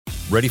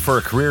Ready for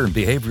a career in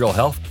behavioral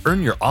health?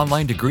 Earn your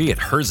online degree at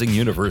Herzing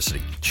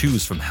University.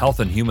 Choose from health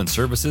and human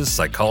services,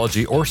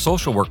 psychology, or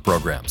social work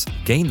programs.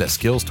 Gain the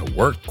skills to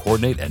work,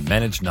 coordinate, and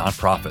manage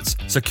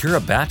nonprofits. Secure a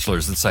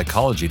bachelor's in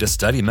psychology to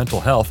study mental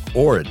health,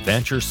 or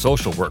advance your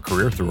social work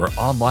career through our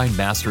online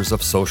Masters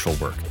of Social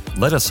Work.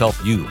 Let us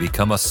help you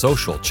become a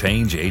social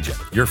change agent.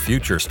 Your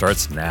future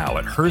starts now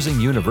at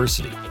Herzing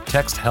University.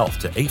 Text HEALTH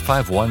to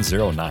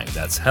 85109.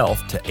 That's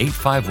HEALTH to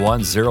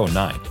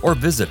 85109. Or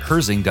visit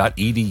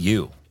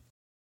herzing.edu.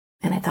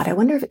 And I thought, I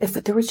wonder if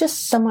there was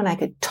just someone I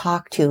could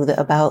talk to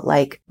about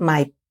like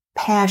my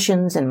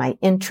passions and my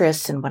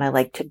interests and what I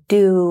like to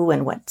do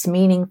and what's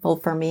meaningful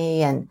for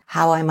me and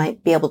how I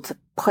might be able to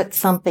put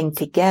something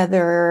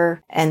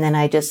together. And then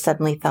I just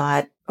suddenly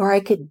thought, or I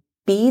could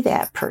be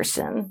that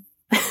person.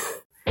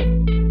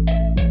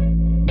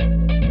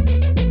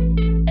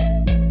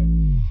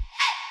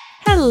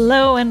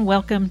 Hello and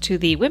welcome to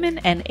the Women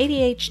and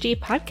ADHD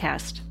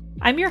podcast.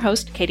 I'm your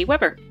host, Katie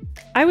Weber.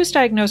 I was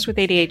diagnosed with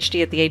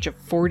ADHD at the age of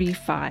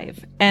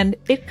 45, and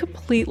it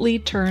completely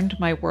turned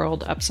my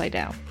world upside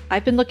down.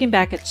 I've been looking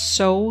back at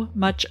so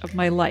much of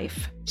my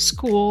life,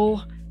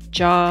 school,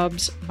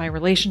 jobs, my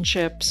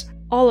relationships,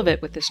 all of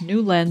it with this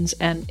new lens,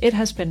 and it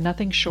has been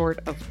nothing short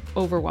of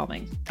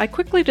overwhelming. I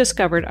quickly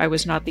discovered I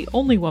was not the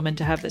only woman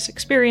to have this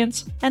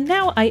experience, and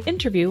now I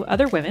interview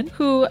other women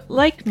who,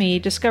 like me,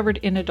 discovered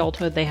in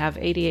adulthood they have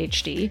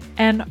ADHD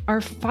and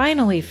are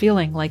finally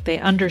feeling like they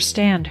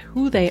understand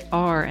who they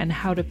are and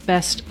how to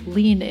best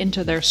lean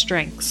into their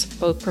strengths,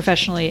 both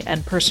professionally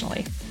and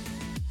personally.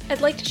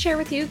 I'd like to share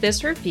with you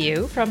this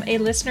review from a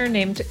listener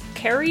named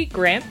Carrie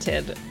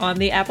Granted on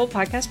the Apple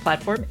Podcast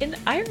platform in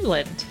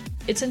Ireland.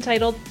 It's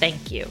entitled,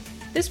 Thank You.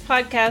 This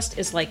podcast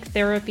is like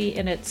therapy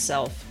in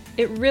itself.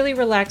 It really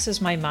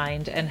relaxes my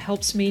mind and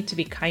helps me to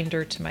be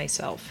kinder to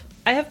myself.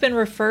 I have been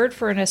referred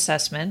for an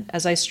assessment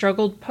as I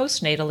struggled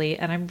postnatally,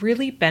 and I'm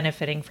really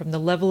benefiting from the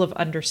level of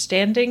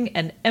understanding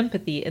and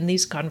empathy in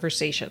these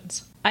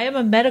conversations. I am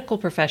a medical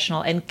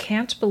professional and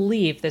can't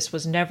believe this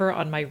was never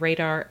on my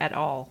radar at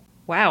all.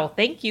 Wow,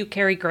 thank you,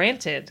 Carrie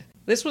Granted.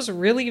 This was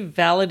really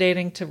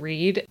validating to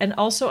read, and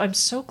also I'm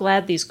so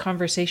glad these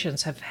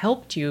conversations have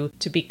helped you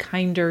to be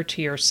kinder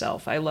to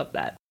yourself. I love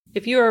that.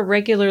 If you are a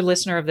regular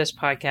listener of this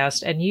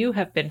podcast and you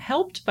have been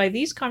helped by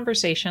these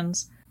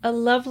conversations, a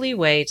lovely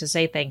way to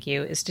say thank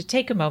you is to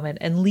take a moment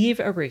and leave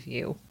a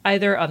review,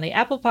 either on the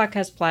Apple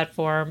Podcast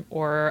platform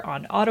or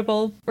on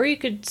Audible, or you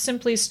could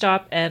simply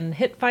stop and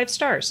hit 5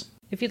 stars.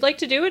 If you'd like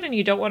to do it and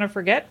you don't want to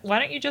forget, why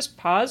don't you just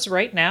pause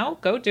right now,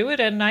 go do it,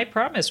 and I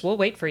promise we'll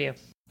wait for you.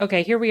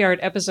 Okay, here we are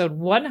at episode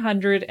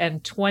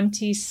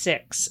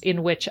 126,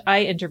 in which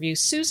I interview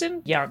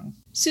Susan Young.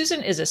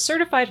 Susan is a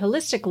certified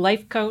holistic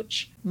life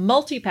coach,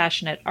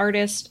 multi-passionate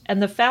artist, and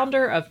the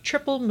founder of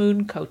Triple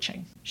Moon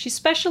Coaching. She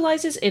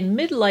specializes in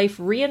midlife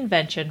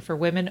reinvention for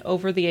women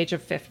over the age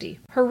of 50.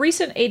 Her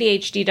recent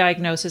ADHD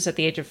diagnosis at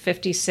the age of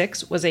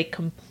 56 was a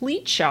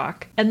complete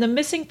shock and the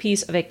missing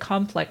piece of a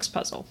complex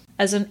puzzle.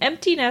 As an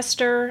empty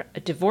nester, a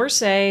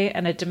divorcee,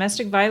 and a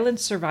domestic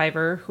violence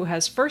survivor who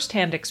has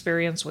firsthand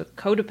experience with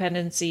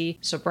codependency,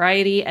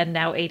 sobriety, and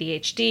now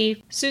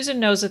ADHD, Susan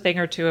knows a thing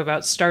or two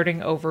about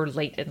starting over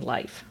late in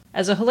life.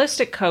 As a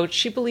holistic coach,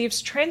 she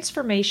believes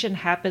transformation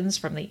happens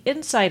from the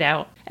inside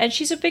out, and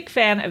she's a big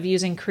fan of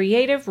using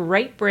creative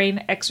right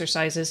brain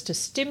exercises to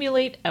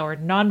stimulate our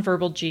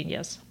nonverbal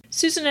genius.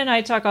 Susan and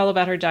I talk all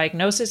about her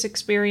diagnosis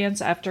experience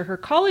after her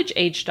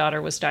college-age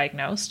daughter was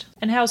diagnosed,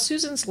 and how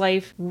Susan's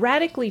life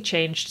radically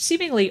changed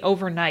seemingly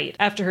overnight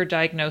after her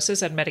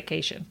diagnosis and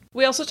medication.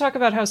 We also talk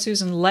about how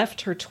Susan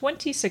left her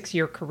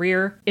 26-year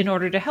career in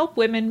order to help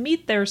women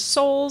meet their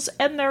souls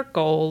and their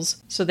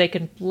goals so they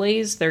can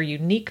blaze their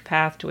unique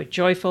path to a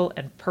joyful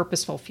and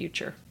purposeful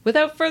future.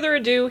 Without further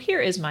ado, here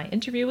is my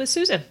interview with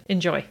Susan.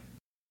 Enjoy.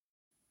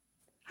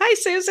 Hi,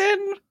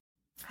 Susan.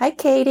 Hi,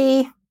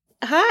 Katie.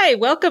 Hi,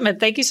 welcome, and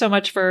thank you so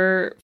much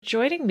for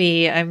joining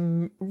me.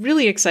 I'm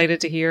really excited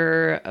to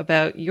hear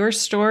about your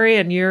story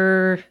and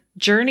your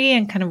journey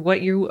and kind of what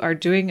you are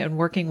doing and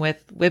working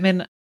with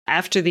women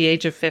after the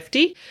age of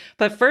 50.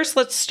 But first,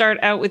 let's start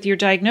out with your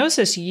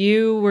diagnosis.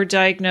 You were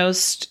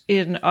diagnosed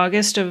in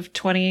August of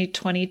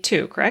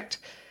 2022, correct?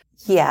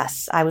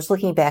 Yes, I was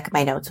looking back at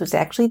my notes. It was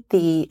actually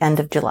the end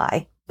of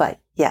July,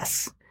 but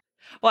yes.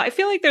 Well, I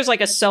feel like there's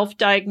like a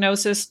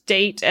self-diagnosis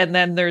date and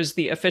then there's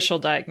the official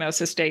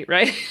diagnosis date,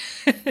 right?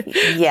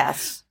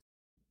 Yes.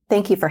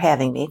 Thank you for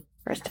having me.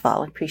 First of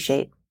all, I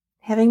appreciate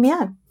having me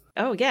on.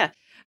 Oh, yeah.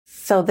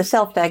 So the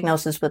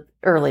self-diagnosis was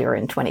earlier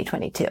in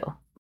 2022.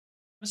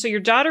 So your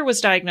daughter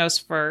was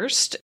diagnosed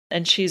first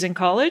and she's in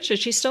college. Is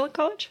she still in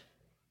college?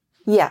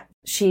 Yeah,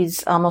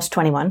 she's almost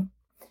 21.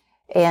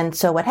 And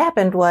so what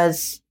happened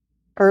was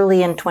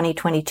early in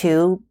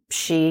 2022,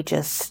 she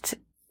just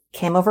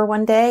came over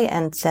one day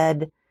and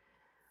said,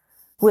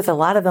 with a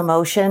lot of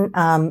emotion,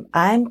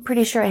 I'm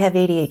pretty sure I have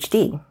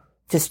ADHD,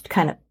 just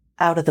kind of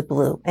out of the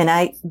blue. And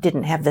I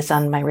didn't have this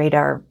on my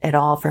radar at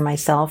all for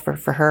myself or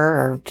for her,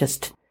 or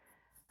just,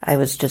 I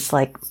was just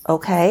like,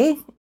 okay.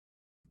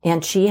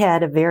 And she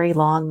had a very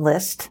long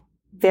list,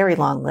 very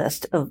long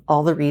list of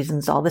all the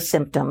reasons, all the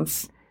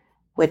symptoms,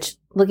 which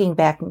looking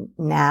back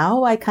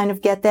now, I kind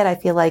of get that. I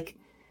feel like,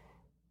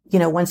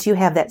 once you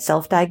have that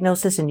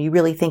self-diagnosis and you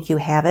really think you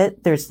have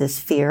it, there's this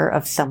fear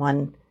of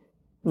someone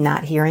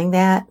not hearing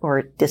that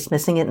or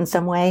dismissing it in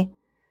some way.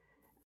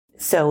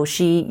 So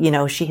she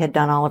had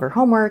done all of her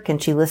homework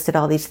and she listed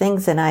all these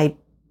things, and I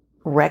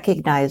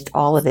recognized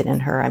all of it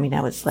in her. I mean,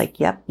 I was like,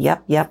 yep,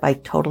 I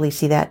totally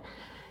see that.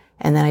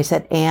 And then I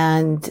said,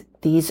 and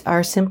these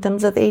are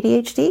symptoms of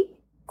ADHD? ?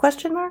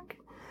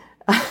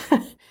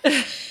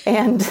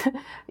 And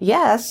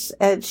yes,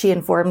 she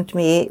informed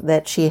me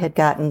that she had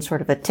gotten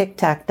sort of a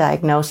tic-tac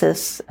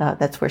diagnosis.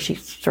 That's where she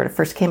sort of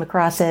first came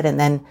across it. And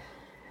then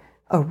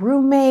a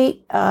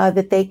roommate,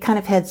 that they kind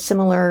of had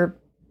similar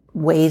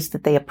ways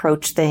that they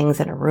approach things.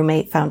 And a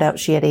roommate found out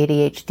she had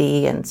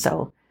ADHD. And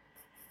so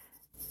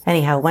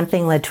anyhow, one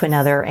thing led to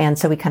another. And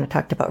so we kind of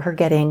talked about her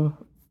getting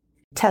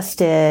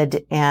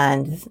tested,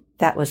 and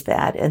that was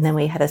that. And then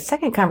we had a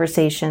second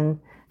conversation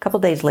a couple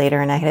days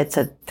later, and I had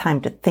some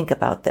time to think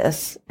about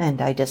this.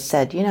 And I just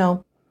said,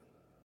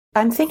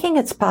 I'm thinking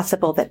it's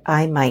possible that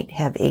I might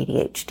have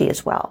ADHD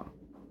as well.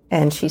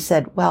 And she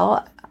said,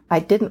 well, I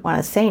didn't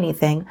want to say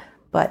anything,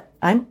 but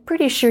I'm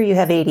pretty sure you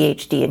have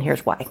ADHD, and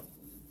here's why.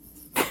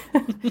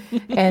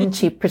 And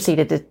she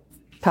proceeded to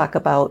talk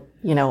about,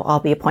 all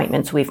the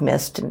appointments we've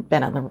missed and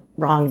been on the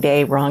wrong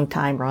day, wrong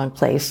time, wrong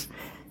place,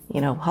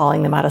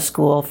 hauling them out of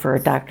school for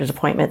a doctor's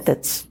appointment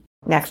that's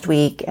next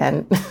week,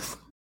 and,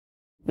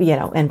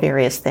 and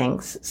various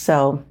things.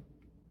 So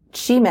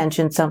she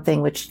mentioned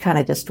something which kind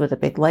of just was a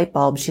big light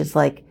bulb. She's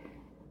like,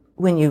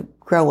 when you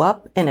grow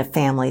up in a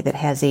family that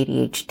has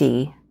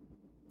ADHD,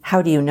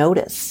 how do you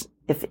notice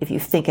if you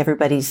think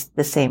everybody's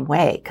the same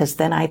way? Because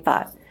then I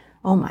thought,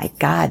 oh my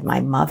God, my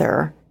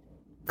mother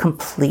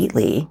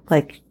completely,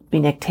 like we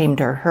nicknamed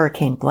her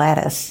Hurricane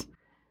Gladys.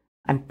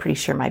 I'm pretty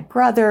sure my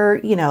brother,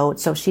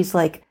 so she's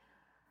like,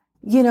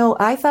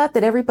 I thought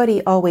that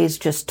everybody always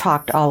just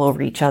talked all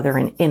over each other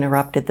and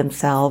interrupted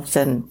themselves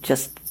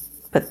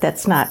but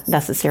that's not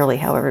necessarily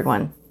how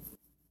everyone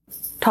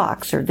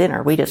talks or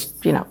dinner. We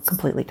just,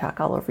 completely talk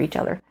all over each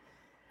other.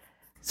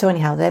 So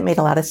anyhow, that made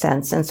a lot of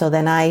sense. And so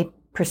then I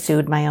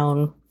pursued my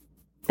own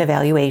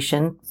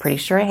evaluation. Pretty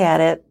sure I had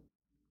it.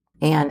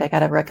 And I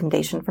got a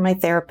recommendation from my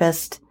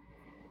therapist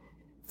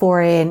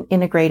for an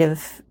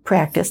integrative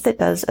practice that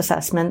does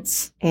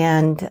assessments.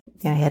 And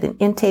I had an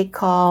intake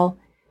call.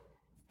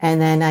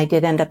 And then I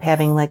did end up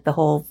having like the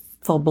whole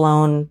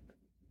full-blown,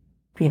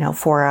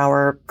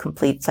 4-hour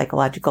complete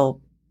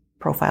psychological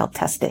profile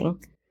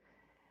testing.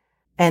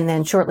 And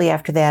then shortly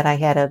after that, I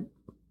had a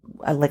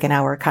an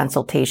hour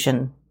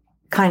consultation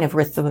kind of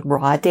with the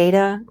raw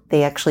data.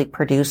 They actually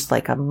produced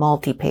like a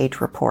multi-page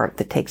report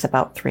that takes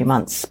about 3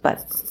 months,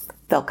 but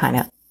they'll kind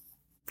of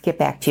get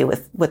back to you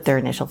with what their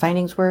initial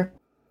findings were.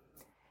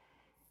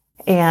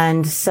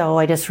 And so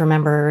I just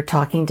remember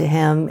talking to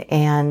him,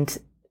 and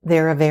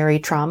they're a very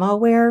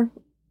trauma-aware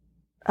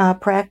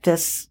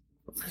practice.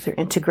 They're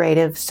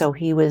integrative. So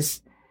he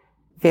was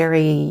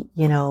very,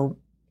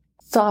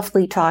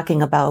 softly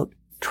talking about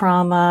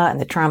trauma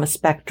and the trauma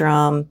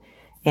spectrum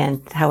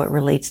and how it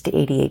relates to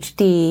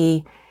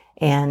ADHD,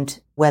 and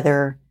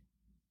whether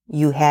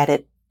you had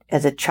it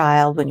as a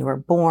child when you were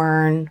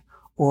born,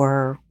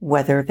 or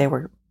whether there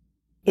were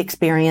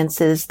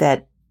experiences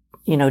that,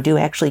 do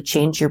actually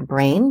change your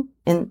brain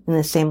in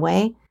the same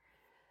way.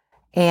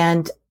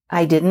 And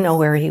I didn't know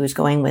where he was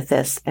going with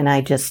this. And I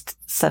just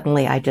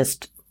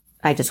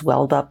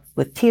welled up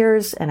with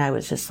tears, and I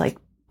was just like,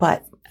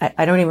 but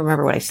I don't even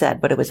remember what I said,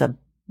 but it was a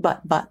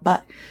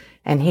but.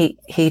 And he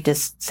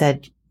just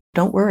said,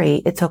 don't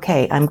worry, it's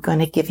okay. I'm going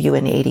to give you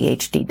an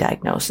ADHD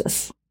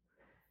diagnosis.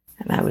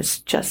 And I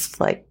was just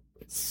like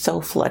so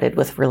flooded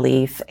with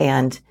relief.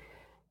 And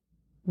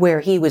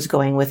where he was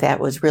going with that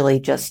was really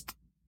just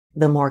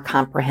the more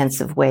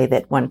comprehensive way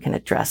that one can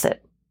address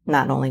it,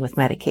 not only with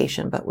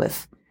medication, but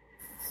with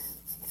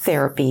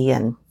therapy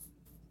and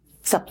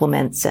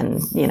supplements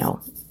and,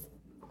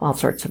 all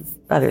sorts of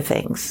other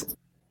things.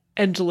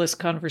 Endless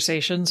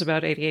conversations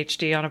about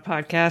ADHD on a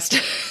podcast.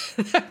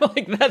 I'm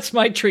like, that's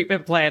my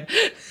treatment plan.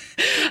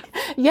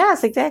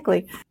 Yes,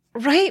 exactly.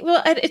 Right.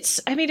 Well, and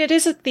it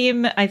is a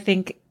theme, I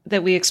think,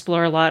 that we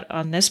explore a lot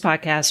on this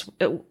podcast,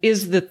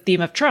 is the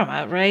theme of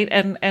trauma, right?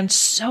 And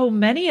so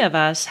many of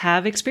us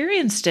have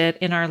experienced it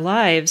in our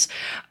lives,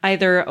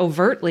 either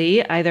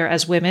overtly, either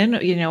as women,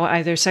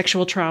 either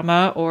sexual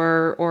trauma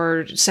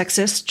or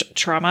sexist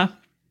trauma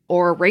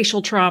or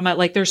racial trauma.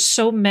 Like, there's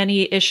so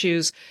many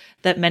issues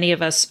that many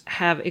of us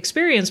have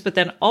experienced, but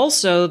then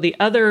also the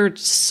other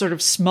sort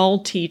of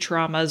small t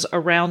traumas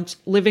around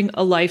living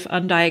a life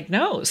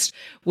undiagnosed,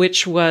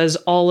 which was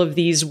all of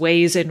these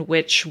ways in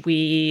which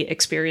we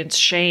experience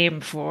shame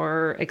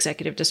for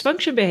executive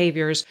dysfunction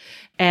behaviors.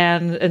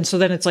 And so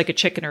then it's like a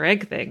chicken or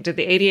egg thing. Did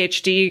the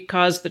ADHD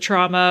cause the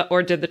trauma,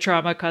 or did the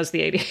trauma cause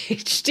the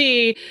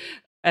ADHD?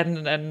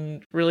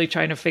 And really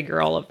trying to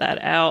figure all of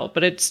that out.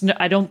 But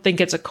I don't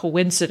think it's a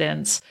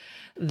coincidence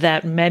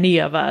that many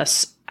of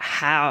us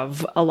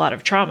have a lot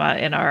of trauma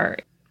in our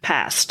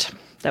past.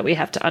 that we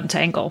have to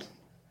untangle.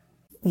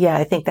 Yeah,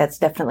 I think that's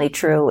definitely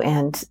true.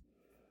 And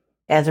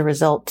as a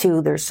result,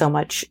 too, there's so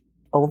much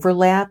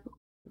overlap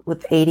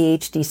with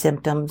ADHD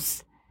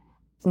symptoms.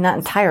 Not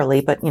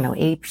entirely, but,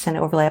 80%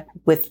 overlap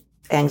with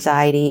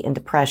anxiety and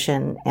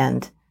depression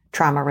and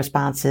trauma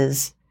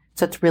responses.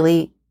 So it's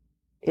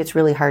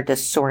really hard to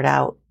sort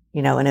out,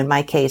 and in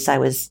my case, I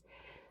was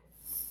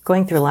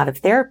going through a lot of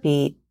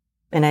therapy,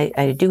 and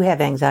I do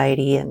have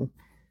anxiety and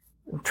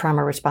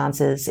trauma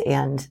responses.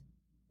 And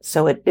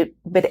so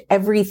but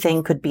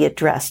everything could be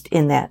addressed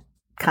in that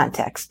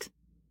context.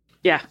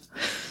 Yeah.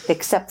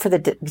 Except for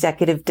the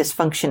executive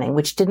dysfunctioning,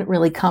 which didn't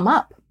really come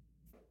up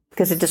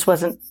because it just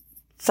wasn't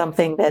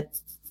something that,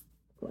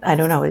 I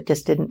don't know, it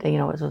just didn't,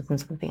 it wasn't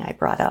something I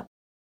brought up.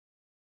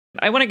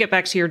 I want to get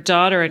back to your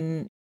daughter.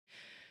 And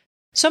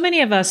so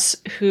many of us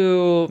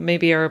who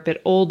maybe are a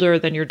bit older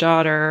than your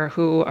daughter,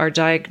 who are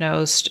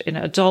diagnosed in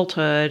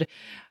adulthood,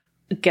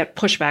 get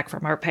pushback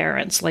from our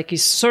parents, like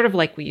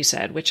what you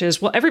said, which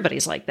is, well,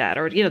 everybody's like that,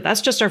 or,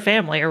 that's just our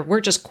family, or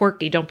we're just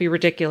quirky. Don't be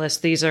ridiculous.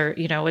 These are,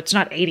 it's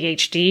not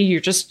ADHD.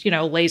 You're just,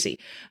 lazy.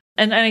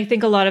 And I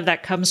think a lot of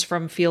that comes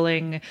from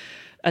feeling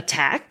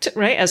attacked,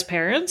 right? As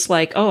parents,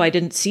 like, oh, I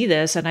didn't see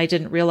this and I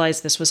didn't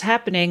realize this was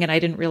happening and I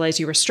didn't realize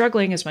you were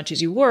struggling as much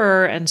as you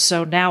were. And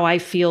so now I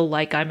feel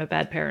like I'm a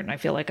bad parent. I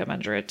feel like I'm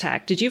under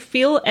attack. Did you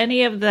feel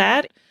any of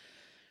that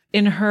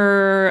in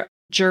her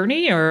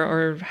journey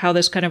or how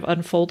this kind of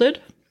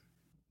unfolded?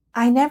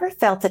 I never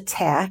felt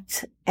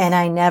attacked, and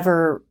I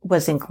never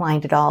was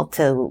inclined at all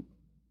to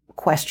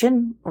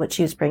question what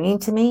she was bringing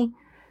to me.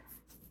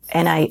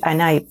 And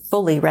I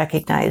fully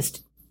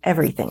recognized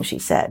everything she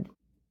said.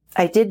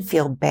 I did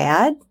feel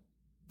bad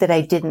that I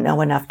didn't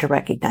know enough to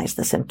recognize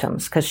the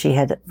symptoms because she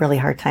had a really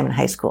hard time in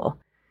high school.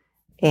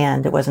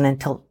 And it wasn't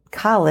until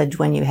college,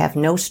 when you have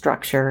no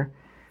structure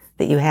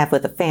that you have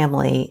with a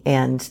family,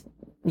 and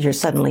you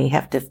suddenly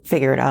have to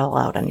figure it all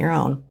out on your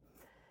own.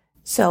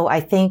 So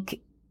I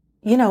think,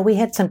 we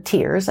had some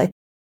tears.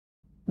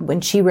 When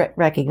she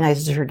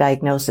recognizes her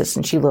diagnosis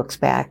and she looks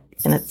back,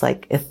 and it's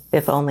like,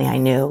 if only I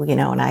knew,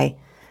 and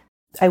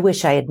I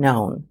wish I had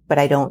known, but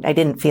I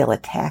didn't feel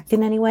attacked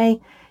in any way.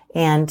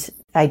 And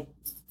I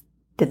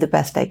did the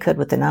best I could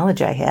with the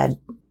knowledge I had.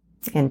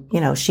 And,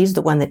 she's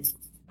the one that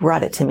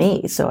brought it to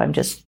me. So I'm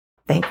just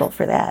thankful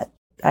for that.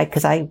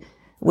 Because I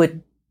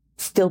would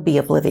still be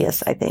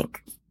oblivious, I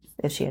think,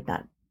 if she had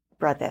not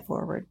brought that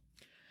forward.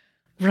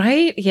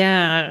 Right?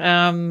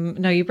 Yeah.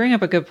 No, you bring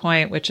up a good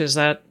point, which is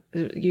that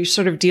you're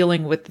sort of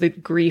dealing with the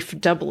grief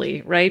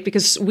doubly, right?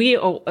 Because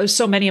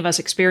so many of us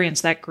experience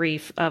that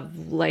grief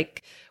of,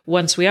 like,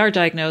 once we are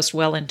diagnosed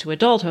well into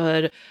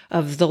adulthood,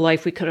 of the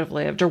life we could have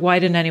lived, or why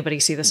didn't anybody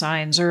see the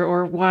signs,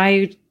 or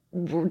why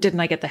didn't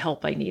I get the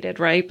help I needed,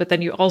 right? But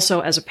then you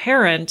also, as a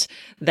parent,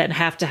 then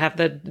have to have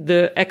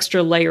the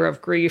extra layer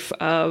of grief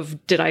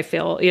of, did I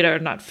fail,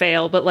 not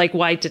fail, but like,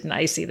 why didn't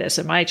I see this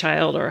in my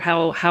child, or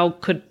how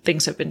could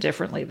things have been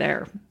differently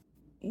there?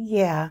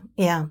 Yeah,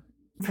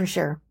 for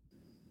sure.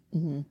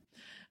 Mm-hmm.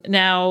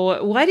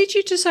 Now, why did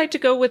you decide to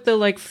go with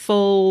the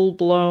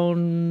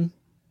full-blown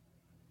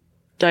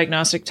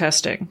diagnostic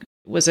testing?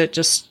 Was it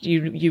just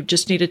you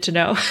just needed to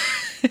know?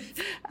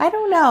 I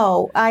don't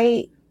know.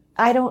 I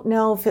don't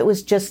know if it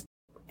was just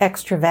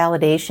extra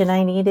validation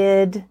I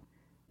needed.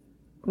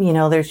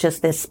 There's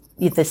just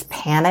this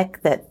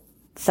panic that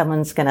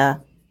someone's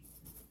gonna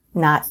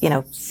not,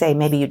 say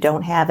maybe you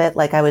don't have it.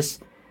 Like I was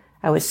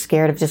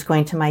scared of just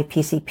going to my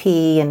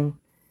PCP and,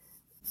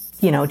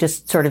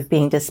 just sort of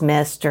being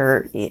dismissed,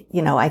 or,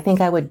 I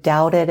think I would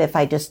doubt it if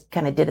I just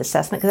kind of did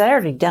assessment, because I'd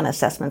already done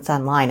assessments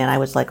online and I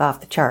was like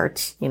off the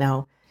charts,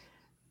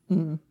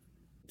 Mm-hmm.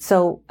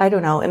 So I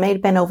don't know, it may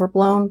have been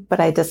overblown, but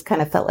I just kind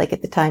of felt like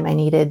at the time I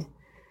needed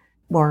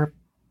more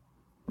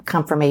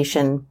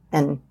confirmation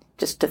and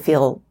just to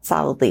feel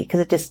solidly,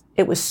 because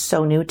it was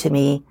so new to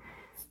me.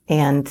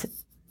 And,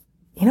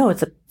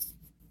 it's a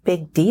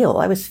big deal.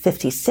 I was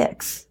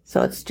 56.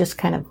 So it's just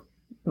kind of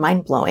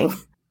mind blowing.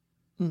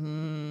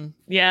 Mm-hmm.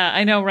 Yeah,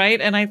 I know, right?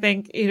 And I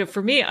think,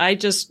 for me,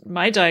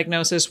 my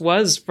diagnosis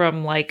was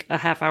from like a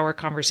half-hour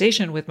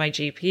conversation with my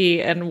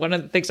GP. And one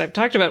of the things I've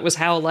talked about was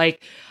how,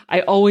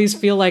 I always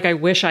feel like I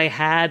wish I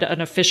had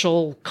an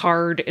official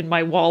card in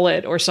my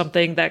wallet or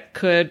something that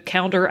could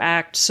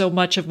counteract so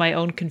much of my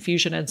own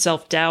confusion and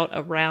self-doubt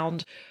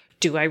around,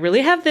 do I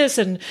really have this?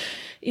 And,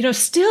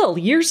 still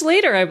years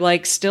later, I'm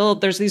like,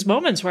 there's these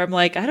moments where I'm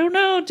like, I don't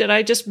know. Did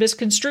I just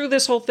misconstrue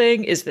this whole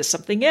thing? Is this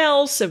something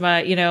else? Am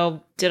I,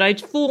 did I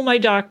fool my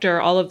doctor?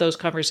 All of those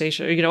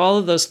conversations, all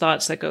of those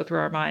thoughts that go through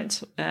our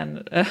minds.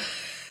 And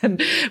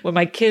when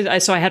I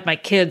had my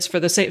kids for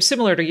the same,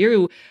 similar to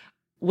you,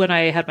 when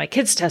I had my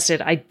kids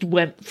tested, I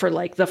went for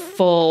the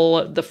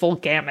full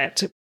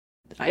gamut.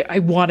 I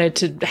wanted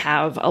to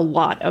have a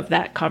lot of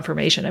that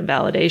confirmation and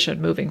validation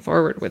moving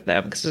forward with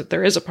them, because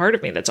there is a part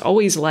of me that's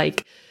always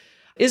like,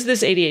 is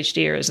this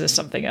ADHD or is this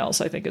something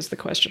else? I think is the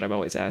question I'm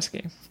always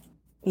asking.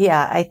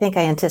 Yeah, I think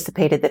I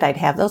anticipated that I'd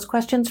have those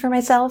questions for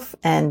myself.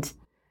 And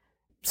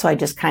So I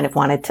just kind of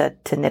wanted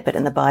to nip it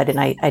in the bud. And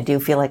I do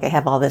feel like I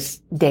have all this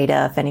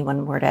data if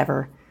anyone were to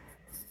ever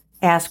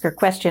ask or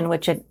question,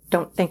 which I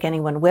don't think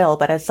anyone will.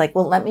 But it's like,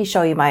 well, let me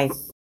show you my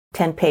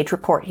 10-page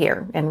report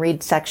here and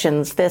read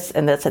sections this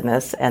and this and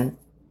this and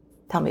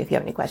tell me if you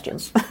have any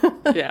questions.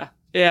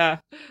 Yeah.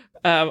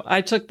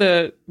 I took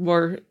the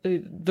more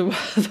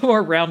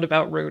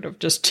roundabout route of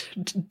just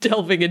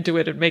delving into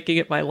it and making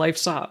it my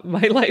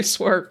life's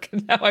work.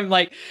 And now I'm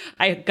like,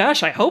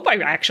 I hope I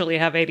actually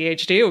have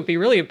ADHD. It would be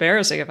really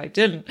embarrassing if I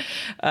didn't.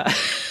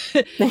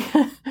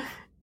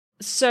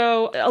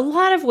 So a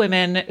lot of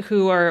women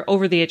who are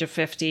over the age of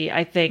 50,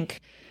 I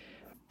think,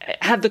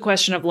 have the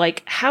question of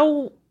like,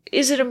 how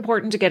is it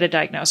important to get a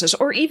diagnosis?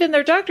 Or even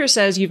their doctor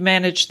says you've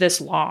managed this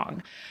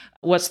long.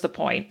 What's the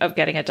point of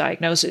getting a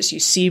diagnosis? You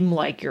seem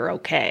like you're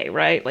okay,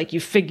 right? Like you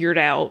figured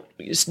out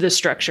the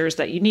structures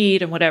that you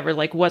need and whatever.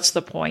 Like, what's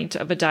the point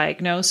of a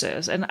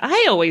diagnosis? And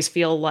I always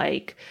feel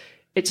like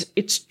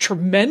it's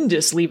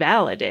tremendously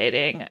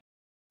validating.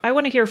 I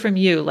want to hear from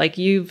you. Like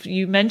you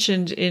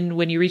mentioned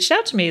when you reached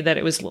out to me that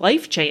it was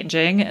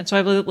life-changing. And so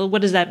I was, well,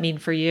 what does that mean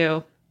for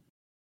you?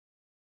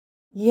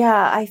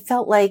 Yeah, I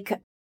felt like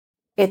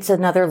it's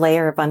another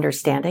layer of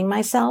understanding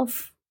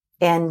myself.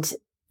 And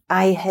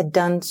I had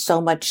done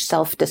so much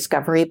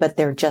self-discovery, but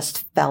there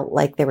just felt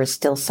like there was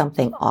still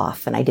something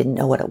off and I didn't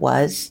know what it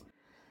was.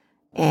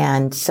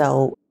 And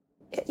so,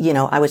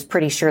 I was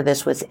pretty sure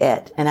this was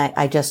it. And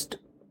I just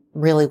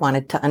really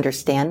wanted to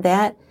understand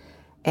that.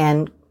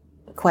 And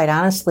quite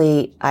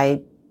honestly,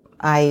 I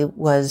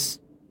was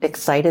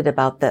excited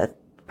about the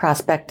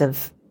prospect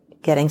of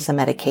getting some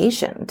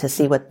medication to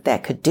see what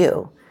that could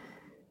do.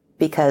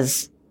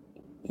 Because,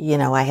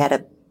 I had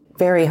a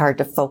very hard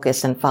to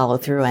focus and follow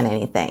through on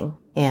anything.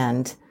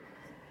 And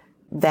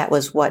that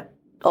was what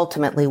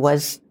ultimately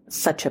was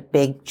such a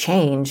big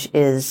change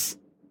is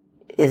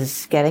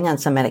getting on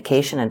some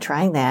medication and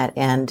trying that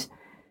and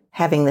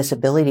having this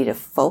ability to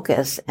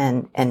focus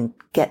and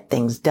get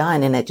things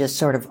done. And it just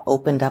sort of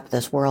opened up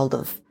this world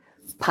of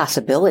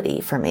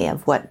possibility for me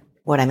of what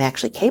I'm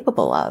actually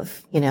capable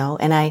of,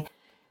 and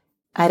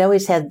I'd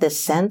always had this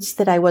sense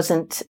that I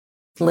wasn't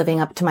living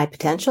up to my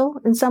potential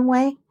in some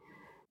way,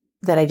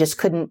 that I just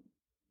couldn't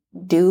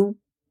do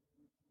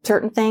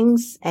certain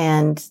things.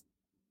 And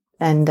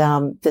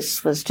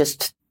this was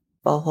just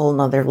a whole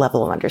nother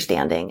level of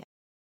understanding.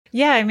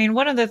 Yeah. I mean,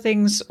 one of the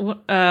things,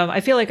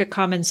 I feel like a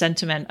common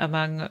sentiment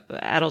among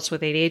adults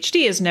with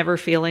ADHD is never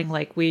feeling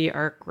like we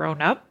are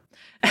grown up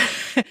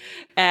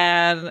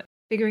and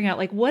figuring out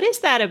like, what is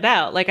that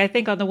about? Like, I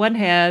think on the one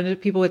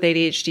hand, people with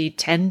ADHD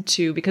tend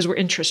to, because we're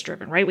interest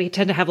driven, right? We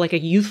tend to have like a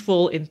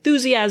youthful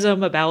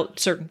enthusiasm about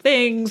certain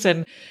things.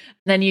 And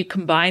then you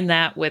combine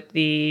that with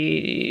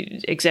the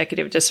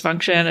executive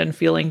dysfunction and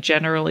feeling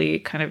generally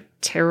kind of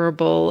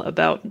terrible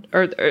about,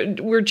 or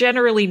we're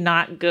generally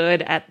not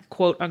good at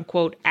quote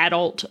unquote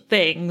adult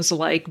things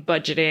like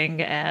budgeting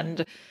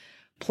and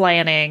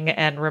planning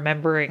and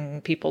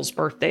remembering people's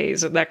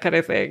birthdays and that kind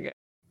of thing.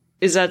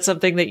 Is that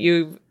something that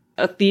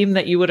a theme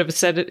that you would have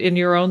said in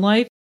your own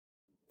life?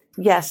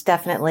 Yes,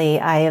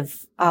 definitely. I have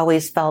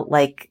always felt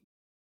like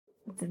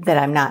that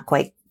I'm not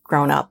quite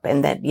grown up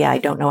and that, I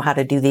don't know how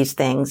to do these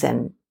things.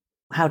 And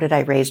how did I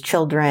raise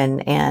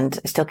children? And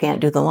I still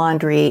can't do the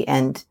laundry.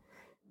 And,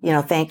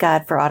 thank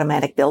God for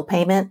automatic bill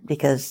payment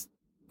because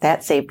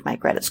that saved my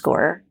credit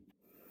score.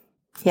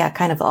 Yeah,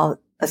 kind of all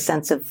a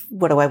sense of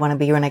what do I want to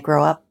be when I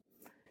grow up,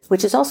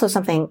 which is also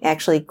something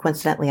actually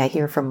coincidentally I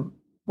hear from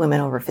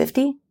women over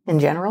 50 in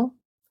general.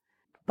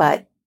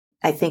 But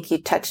I think you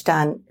touched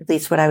on, at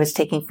least what I was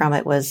taking from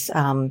it was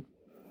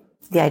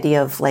the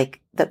idea of like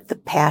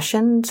the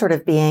passion sort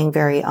of being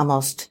very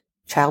almost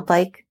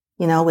childlike,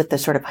 with the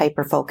sort of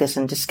hyper focus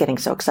and just getting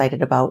so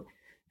excited about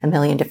a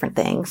million different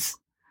things.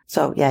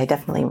 So yeah, it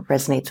definitely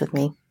resonates with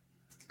me.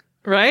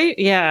 Right?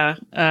 Yeah.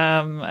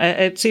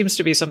 It seems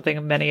to be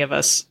something many of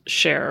us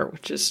share,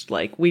 which is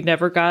like, we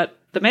never got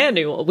the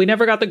manual. We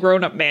never got the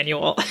grown-up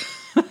manual.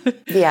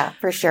 Yeah,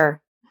 for sure.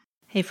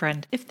 Hey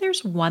friend, if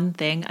there's one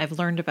thing I've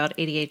learned about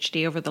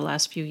ADHD over the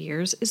last few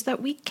years is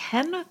that we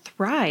can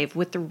thrive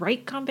with the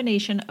right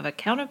combination of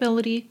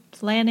accountability,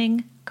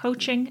 planning,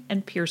 coaching,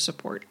 and peer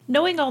support.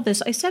 Knowing all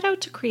this, I set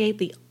out to create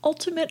the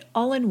ultimate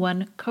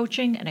all-in-one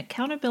coaching and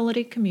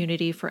accountability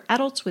community for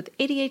adults with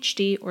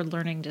ADHD or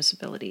learning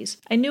disabilities.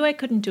 I knew I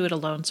couldn't do it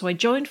alone, so I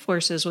joined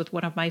forces with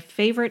one of my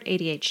favorite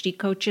ADHD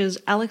coaches,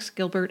 Alex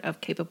Gilbert of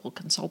Capable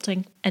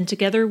Consulting, and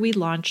together we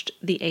launched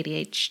the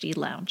ADHD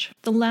Lounge.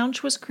 The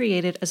Lounge was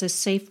created as a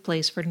safe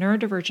place for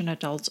neurodivergent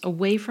adults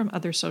away from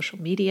other social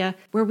media,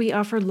 where we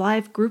offer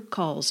live group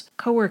calls,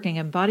 co-working,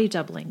 and body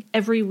doubling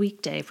every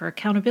weekday for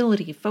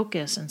accountability,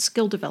 focus, and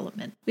skill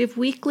development. We have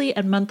weekly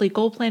and monthly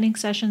goal planning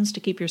sessions to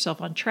keep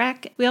yourself on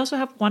track. We also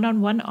have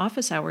one-on-one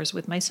office hours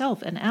with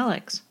myself and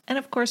Alex. And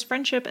of course,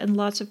 friendship and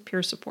lots of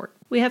peer support.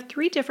 We have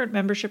 3 different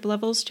membership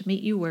levels to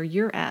meet you where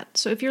you're at.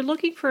 So if you're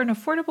looking for an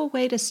affordable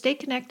way to stay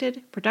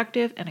connected,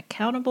 productive, and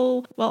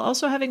accountable, while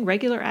also having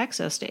regular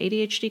access to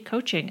ADHD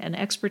coaching and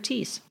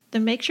expertise,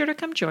 then make sure to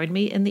come join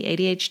me in the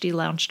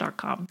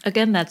ADHDlounge.com.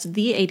 Again, that's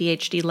the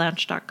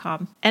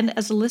ADHDlounge.com. And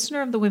as a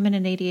listener of the Women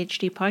in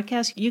ADHD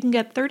podcast, you can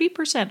get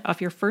 30%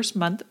 off your first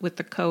month with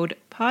the code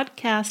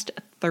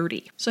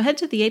podcast30. So head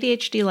to the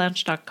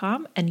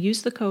ADHDlounge.com and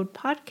use the code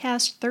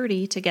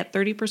podcast30 to get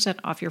 30%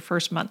 off your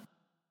first month.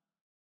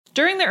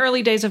 During the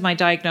early days of my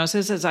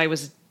diagnosis, as I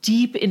was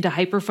deep into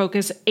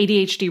hyperfocus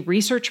ADHD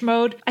research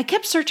mode, I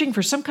kept searching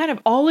for some kind of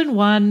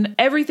all-in-one,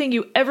 everything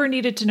you ever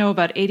needed to know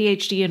about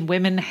ADHD in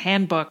women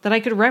handbook that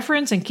I could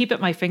reference and keep at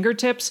my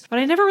fingertips, but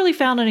I never really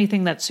found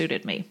anything that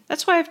suited me.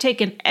 That's why I've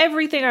taken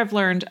everything I've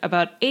learned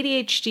about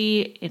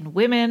ADHD in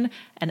women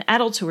and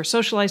adults who are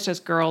socialized as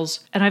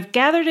girls, and I've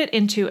gathered it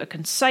into a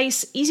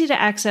concise,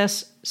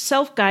 easy-to-access,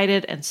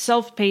 self-guided, and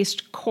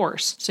self-paced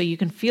course so you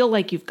can feel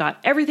like you've got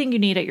everything you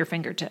need at your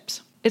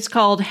fingertips. It's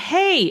called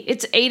Hey,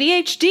 It's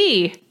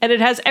ADHD, and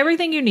it has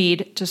everything you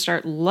need to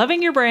start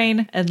loving your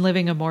brain and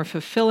living a more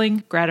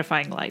fulfilling,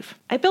 gratifying life.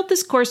 I built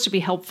this course to be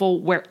helpful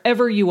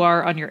wherever you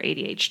are on your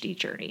ADHD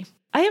journey.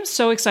 I am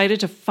so excited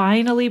to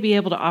finally be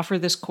able to offer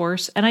this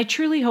course, and I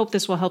truly hope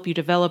this will help you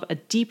develop a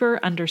deeper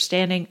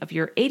understanding of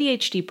your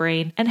ADHD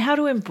brain and how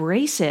to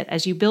embrace it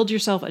as you build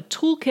yourself a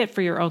toolkit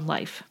for your own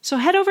life. So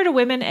head over to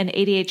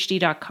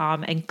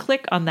womenandadhd.com and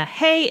click on the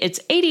Hey, It's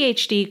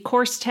ADHD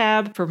course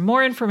tab for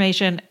more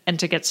information and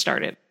to get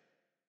started.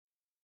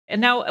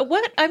 And now,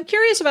 I'm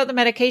curious about the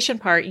medication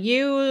part.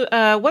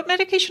 What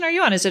medication are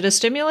you on? Is it a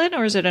stimulant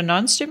or is it a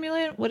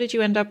non-stimulant? What did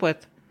you end up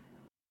with?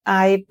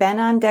 I've been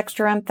on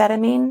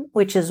dextroamphetamine,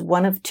 which is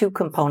one of two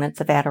components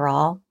of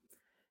Adderall.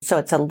 So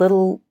it's a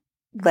little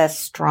less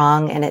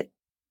strong, and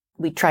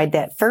we tried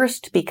that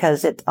first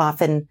because it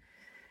often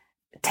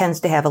tends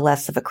to have a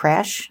less of a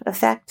crash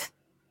effect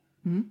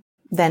than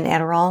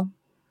Adderall.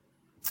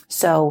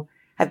 So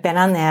I've been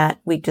on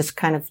that. We just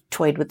kind of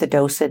toyed with the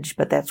dosage,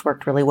 but that's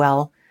worked really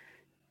well.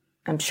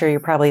 I'm sure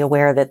you're probably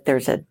aware that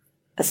there's a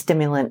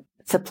stimulant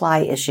supply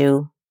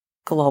issue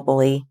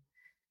globally.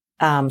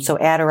 So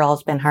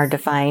Adderall's been hard to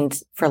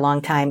find for a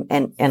long time,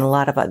 and a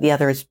lot of the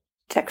others.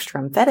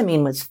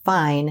 Dextroamphetamine was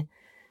fine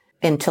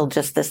until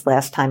just this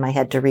last time I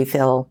had to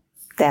refill.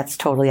 That's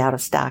totally out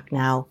of stock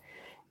now.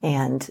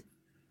 And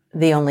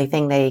the only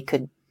thing they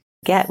could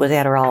get was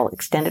Adderall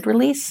extended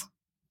release.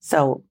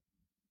 So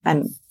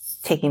I'm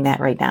taking that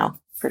right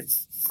now.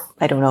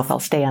 I don't know if I'll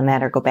stay on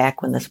that or go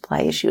back when the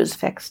supply issue is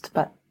fixed,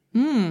 but.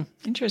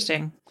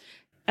 Interesting.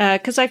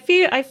 'Cause I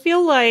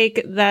feel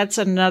like that's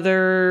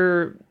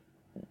another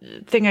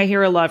thing I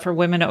hear a lot for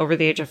women over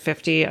the age of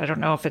 50. I don't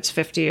know if it's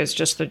 50 is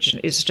just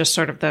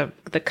sort of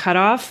the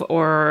cutoff,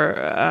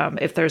 or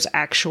if there's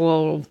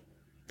actual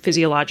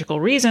physiological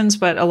reasons.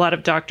 But a lot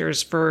of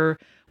doctors for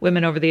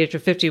women over the age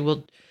of 50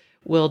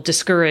 will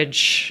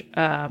discourage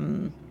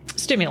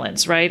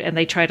stimulants, right? And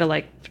they try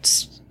to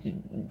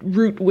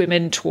root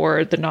women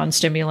toward the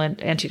non-stimulant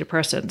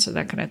antidepressants and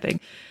that kind of thing.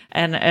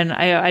 And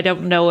I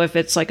don't know if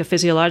it's like a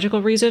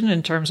physiological reason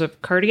in terms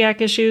of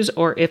cardiac issues,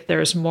 or if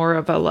there's more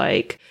of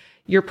a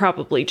you're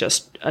probably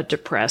just a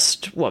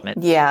depressed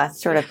woman. Yeah,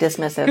 sort of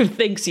dismissive. Who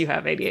thinks you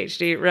have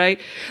ADHD, right?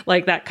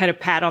 Like that kind of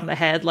pat on the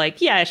head,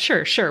 yeah,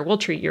 sure, we'll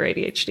treat your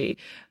ADHD.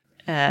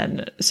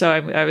 And so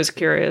I was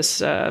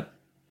curious.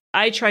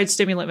 I tried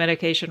stimulant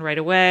medication right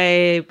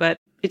away, but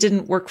it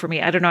didn't work for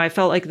me. I don't know. I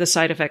felt like the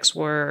side effects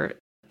were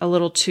a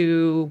little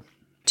too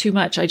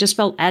much. I just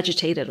felt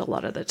agitated a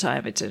lot of the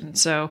time. It didn't.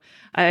 So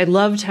I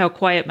loved how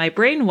quiet my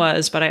brain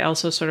was, but I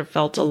also sort of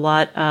felt a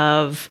lot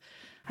of,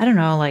 I don't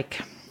know,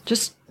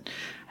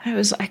 it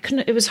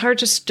was hard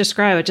to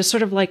describe it. Just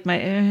sort of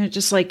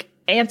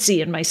antsy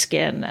in my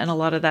skin and a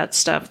lot of that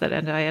stuff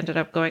and I ended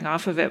up going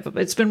off of it. But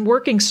it's been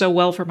working so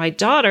well for my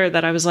daughter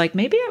that I was like,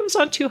 maybe I was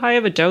on too high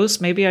of a dose.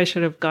 Maybe I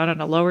should have gone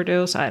on a lower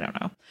dose. I don't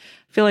know.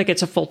 I feel like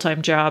it's a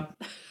full-time job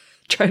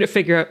trying to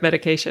figure out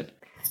medication.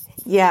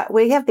 Yeah,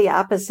 we have the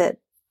opposite,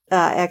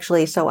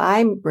 actually. So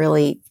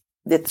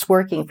it's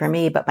working for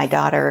me, but my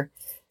daughter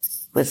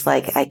was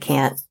like, I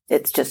can't,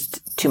 it's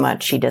just too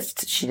much. She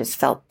just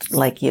felt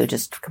like you,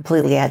 just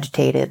completely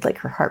agitated, like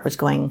her heart was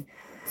going,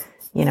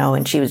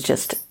 and she was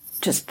just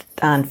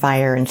on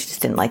fire, and she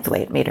just didn't like the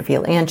way it made her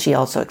feel. And she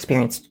also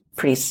experienced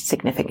pretty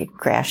significant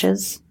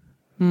crashes.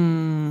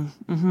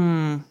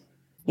 Mm-hmm.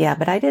 Yeah,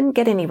 but I didn't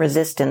get any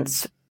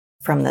resistance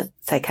from the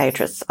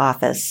psychiatrist's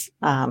office.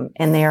 And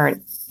they're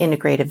an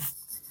integrative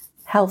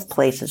health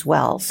place as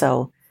well.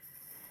 So,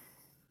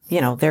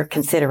 they're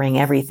considering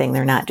everything.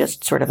 They're not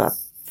just sort of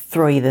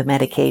throw you the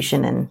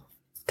medication and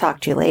talk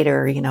to you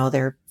later.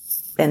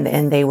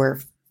 And they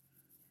were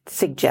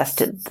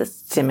suggested the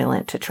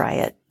stimulant to try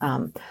it.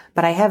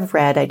 But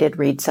I did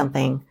read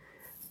something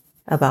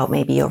about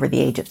maybe over the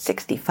age of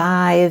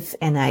 65.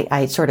 And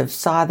I sort of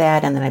saw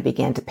that, and then I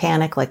began to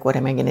panic. Like, what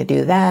am I going to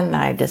do then? And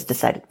I just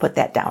decided to put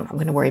that down. I'm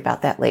going to worry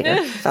about that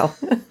later. So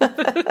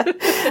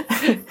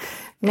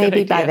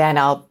maybe by then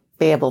I'll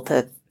be able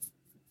to,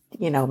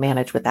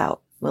 manage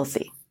without. We'll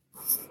see.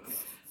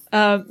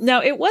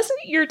 Now, it wasn't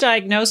your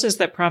diagnosis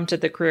that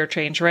prompted the career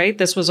change, right?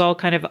 This was all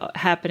kind of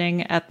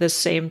happening at the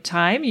same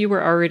time. You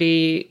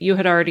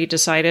had already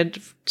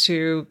decided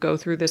to go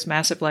through this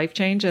massive life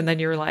change, and then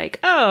you were like,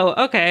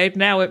 "Oh, okay,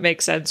 now it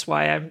makes sense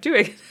why I'm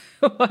doing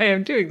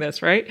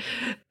this," right?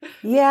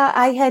 Yeah,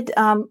 I had.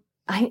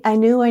 I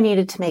knew I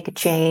needed to make a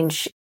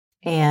change,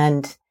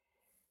 and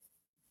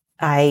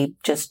I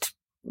just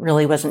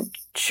really wasn't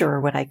sure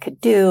what I could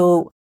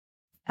do.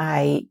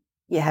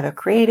 You have a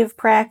creative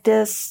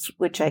practice,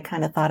 which I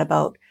kind of thought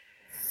about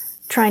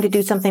trying to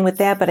do something with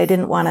that, but I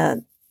didn't want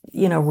to,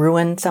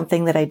 ruin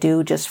something that I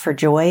do just for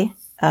joy,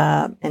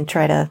 and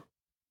try to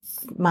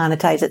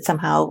monetize it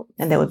somehow.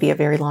 And that would be a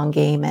very long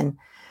game.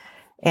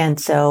 And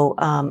so,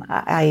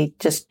 I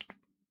just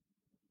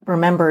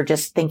remember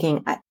just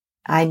thinking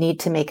I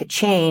need to make a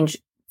change,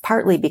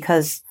 partly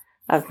because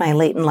of my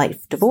late in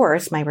life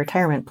divorce. My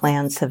retirement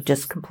plans have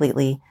just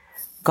completely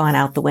gone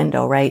out the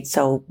window, right?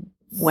 So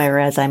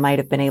whereas I might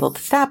have been able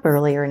to stop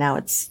earlier, now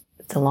it's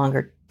a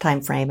longer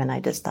time frame. And I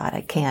just thought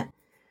I can't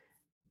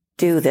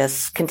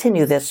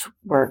continue this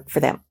work for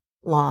that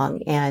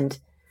long. And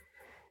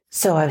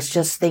so I was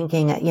just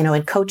thinking,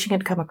 and coaching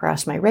had come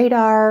across my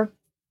radar.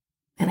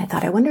 And I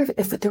thought, I wonder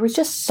if there was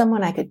just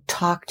someone I could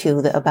talk to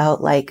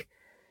about like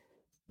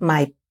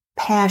my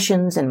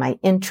passions and my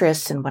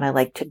interests and what I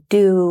like to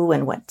do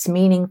and what's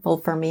meaningful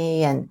for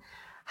me and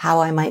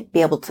how I might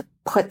be able to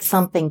put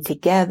something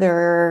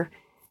together.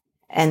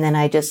 And then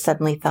I just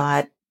suddenly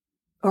thought,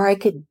 or I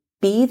could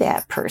be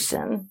that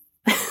person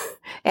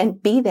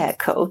and be that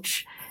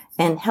coach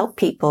and help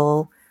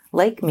people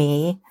like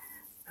me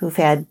who've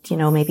had,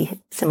 maybe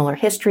similar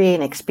history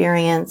and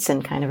experience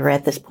and kind of are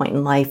at this point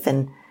in life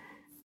and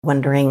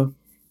wondering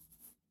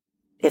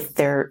if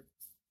they're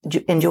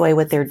enjoy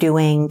what they're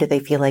doing. Do they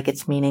feel like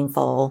it's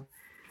meaningful?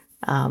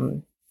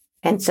 And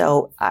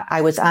so I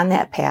was on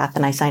that path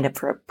and I signed up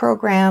for a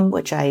program,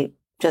 which I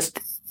just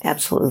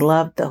absolutely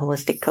loved, the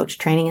Holistic Coach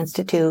Training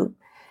Institute.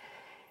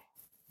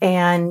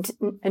 And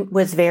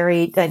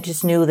I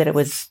just knew that it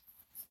was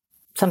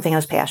something I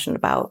was passionate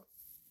about.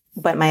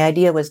 But my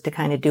idea was to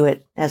kind of do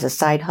it as a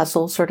side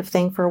hustle sort of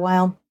thing for a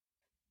while.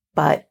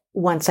 But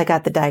once I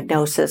got the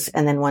diagnosis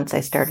and then once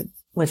I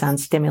was on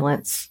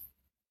stimulants,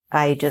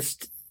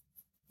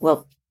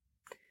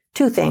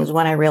 two things.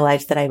 One, I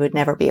realized that I would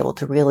never be able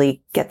to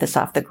really get this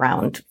off the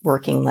ground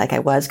working like I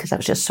was because I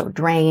was just so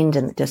drained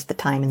and just the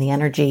time and the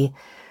energy.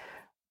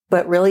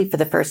 But really, for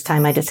the first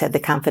time, I just had the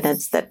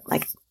confidence that,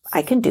 like,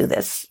 I can do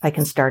this. I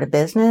can start a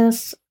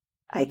business.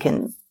 I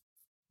can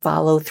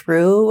follow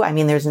through. I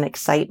mean, there's an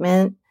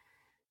excitement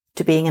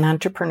to being an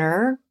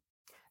entrepreneur.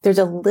 There's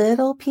a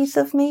little piece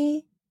of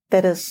me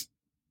that is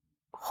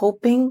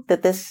hoping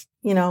that this,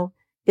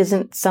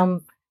 isn't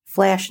some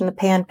flash in the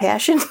pan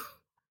passion.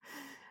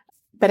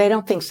 But I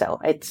don't think so.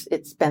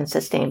 It's been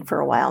sustained for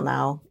a while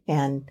now.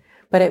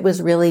 But it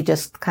was really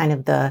just kind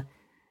of the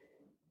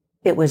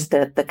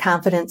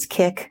confidence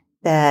kick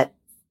that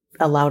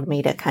allowed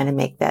me to kind of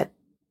make that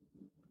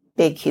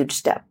big, huge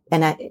step.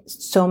 And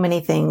so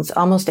many things,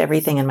 almost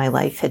everything in my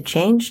life had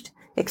changed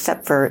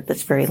except for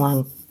this very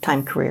long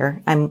time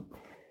career. I'm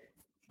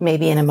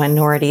maybe in a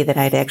minority that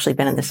I'd actually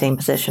been in the same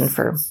position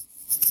for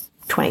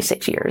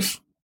 26 years.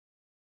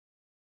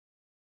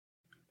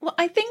 Well,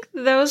 I think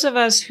those of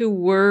us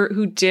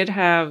who did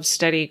have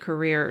steady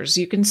careers,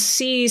 you can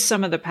see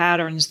some of the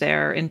patterns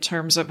there in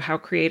terms of how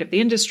creative the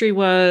industry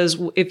was,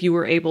 if you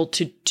were able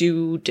to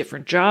do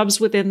different jobs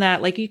within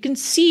that. Like you can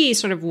see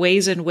sort of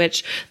ways in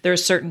which there are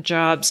certain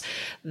jobs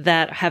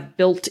that have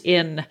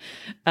built-in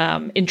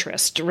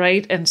interest,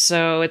 right? And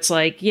so it's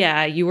like,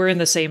 yeah, you were in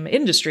the same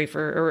industry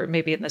or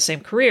maybe in the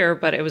same career,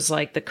 but it was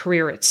like the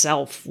career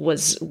itself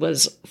was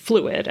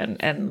fluid.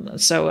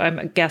 And so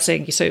I'm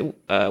guessing, so,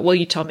 well,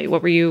 you tell me,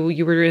 what were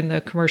you were in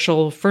the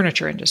commercial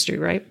furniture industry,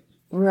 right?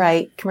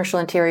 Right. Commercial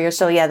interior.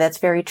 So yeah, that's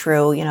very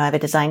true. I have a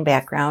design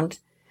background.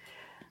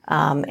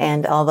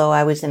 And although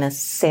I was in a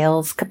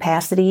sales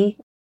capacity,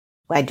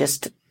 I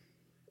just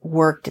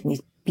worked in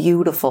these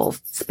beautiful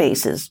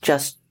spaces,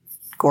 just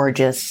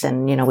gorgeous.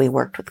 And, we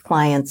worked with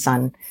clients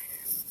on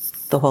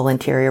the whole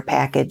interior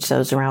package. So it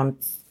was around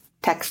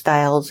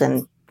textiles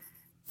and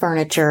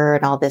furniture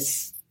and all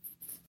this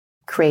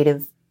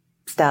creative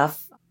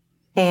stuff.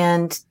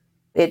 And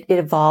it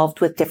evolved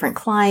with different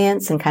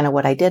clients and kind of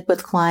what I did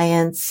with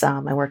clients.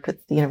 I worked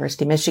with the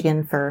University of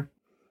Michigan for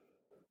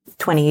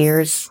 20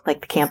 years,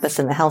 like the campus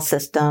and the health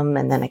system.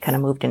 And then I kind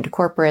of moved into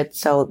corporate.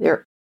 So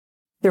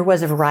there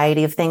was a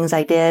variety of things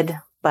I did,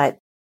 but,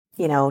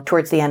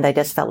 towards the end, I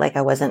just felt like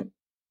I wasn't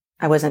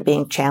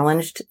being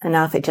challenged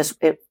enough. It's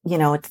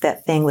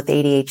that thing with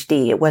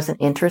ADHD. It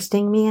wasn't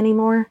interesting me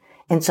anymore.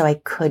 And so I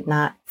could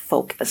not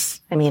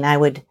focus. I mean, I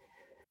would,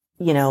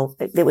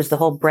 it was the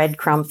whole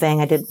breadcrumb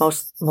thing. I did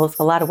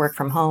a lot of work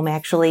from home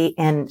actually.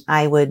 And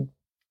I would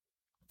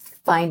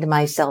find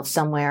myself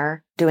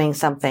somewhere doing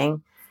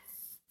something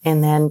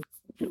and then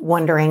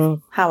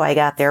wondering how I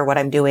got there, what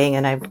I'm doing.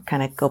 And I would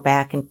kind of go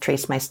back and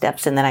trace my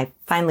steps. And then I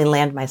finally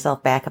land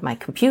myself back at my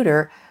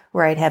computer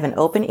where I'd have an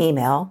open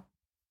email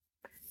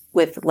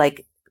with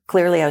like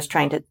clearly I was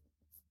trying to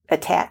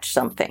attach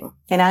something.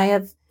 And I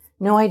have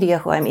no idea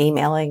who I'm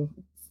emailing,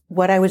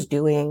 what I was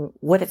doing,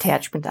 what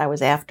attachment I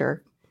was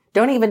after.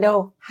 Don't even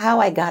know how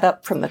I got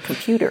up from the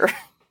computer.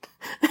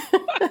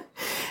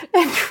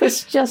 It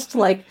was just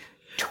like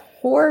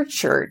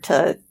torture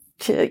to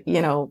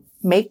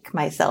make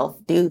myself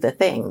do the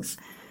things.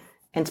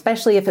 And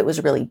especially if it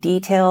was really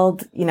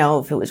detailed,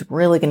 if it was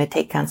really going to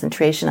take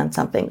concentration on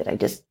something that I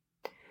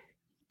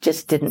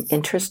just didn't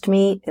interest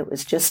me, it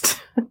was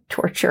just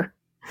torture.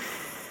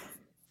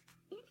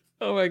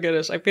 Oh my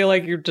goodness. I feel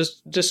like you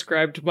just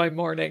described my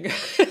morning.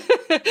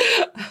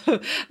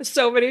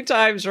 So many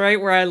times,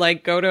 right? Where I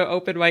like go to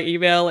open my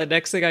email and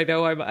next thing I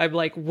know, I'm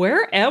like,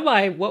 where am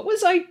I? What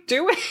was I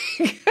doing?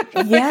 Yes.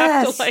 I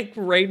have to like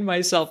rein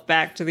myself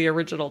back to the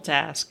original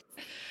task.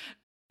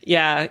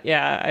 Yeah.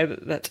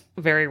 That's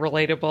very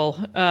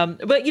relatable.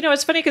 But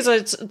it's funny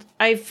because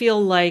I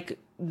feel like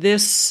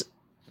this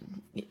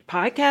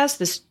podcast,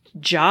 this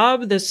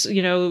job,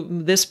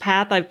 this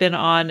path I've been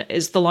on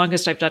is the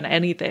longest I've done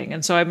anything.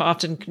 And so I'm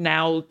often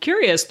now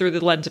curious through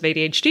the lens of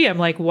ADHD. I'm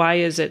like, why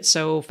is it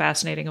so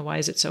fascinating and why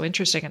is it so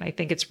interesting? And I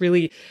think it's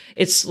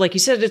like you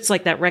said, it's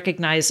like that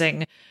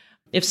recognizing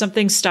if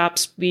something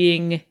stops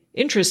being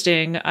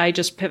interesting, I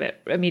just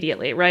pivot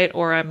immediately, right?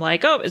 Or I'm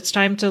like, oh, it's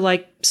time to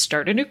like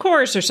start a new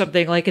course or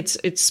something. Like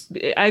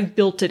I've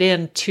built it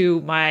into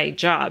my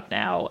job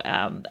now,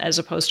 as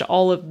opposed to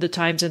all of the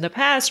times in the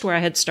past where I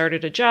had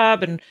started a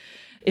job and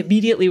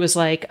immediately was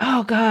like,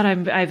 oh God,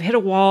 I've hit a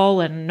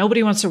wall and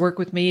nobody wants to work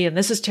with me and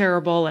this is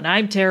terrible and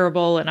I'm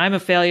terrible and I'm a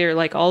failure.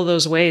 Like all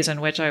those ways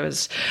in which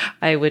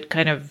I would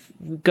kind of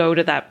go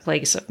to that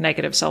place of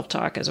negative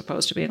self-talk as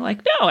opposed to being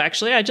like, no,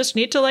 actually, I just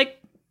need to like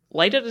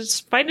light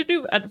it,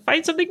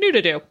 find something new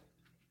to do.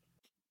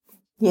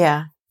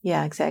 Yeah,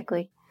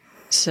 exactly.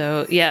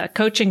 So yeah,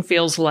 coaching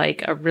feels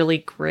like a really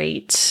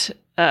great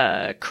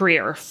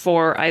career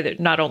for either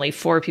not only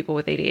for people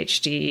with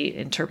ADHD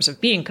in terms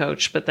of being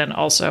coached, but then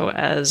also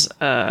as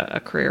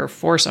a career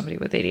for somebody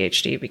with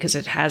ADHD because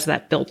it has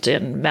that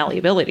built-in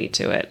malleability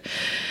to it.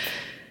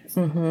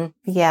 Mm-hmm.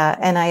 Yeah.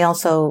 And I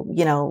also,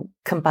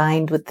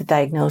 combined with the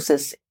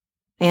diagnosis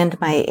and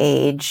my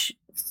age,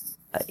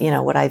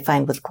 what I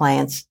find with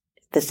clients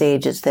this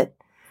age is that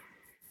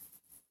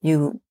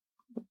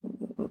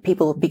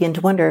people begin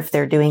to wonder if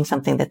they're doing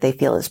something that they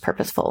feel is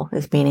purposeful,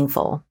 is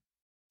meaningful.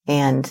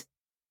 And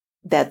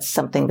that's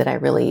something that I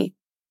really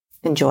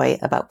enjoy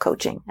about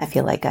coaching. I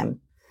feel like I'm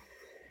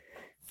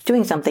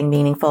doing something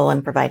meaningful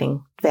and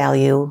providing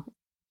value.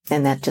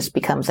 And that just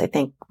becomes, I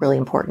think, really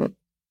important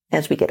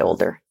as we get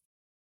older.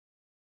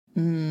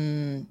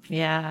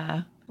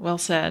 Yeah, well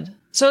said.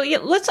 So yeah,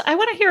 I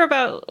want to hear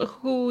about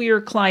who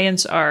your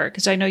clients are,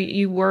 because I know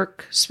you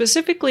work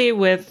specifically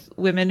with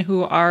women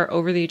who are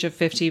over the age of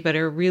 50, but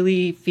are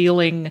really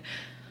feeling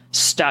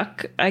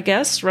stuck, I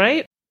guess,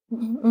 right?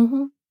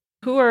 Mm-hmm.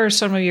 Who are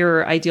some of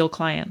your ideal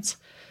clients?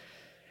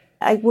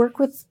 I work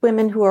with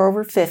women who are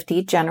over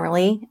 50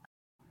 generally,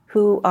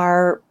 who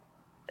are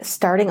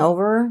starting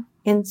over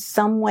in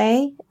some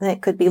way.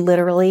 That could be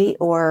literally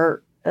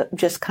or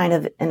just kind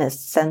of in a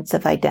sense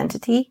of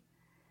identity.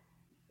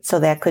 So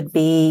that could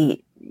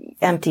be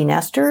empty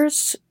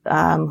nesters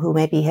who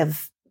maybe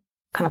have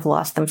kind of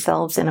lost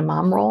themselves in a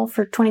mom role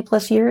for 20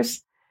 plus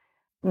years.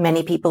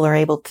 Many people are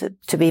able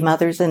to be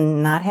mothers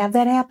and not have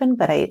that happen,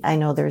 but I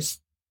know there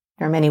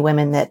are many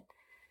women that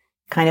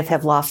kind of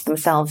have lost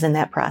themselves in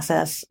that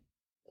process.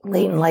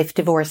 Late in life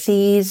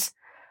divorcees,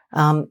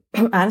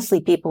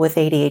 honestly, people with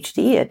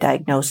ADHD at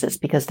diagnosis,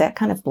 because that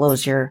kind of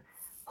blows your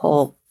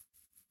whole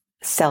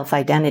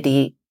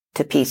self-identity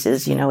to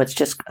pieces. It's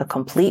just a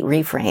complete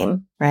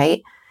reframe,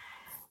 right?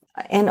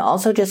 And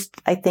also just,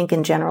 I think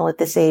in general at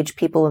this age,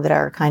 people that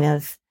are kind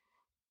of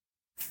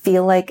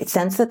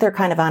sense that they're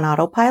kind of on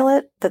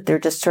autopilot, that they're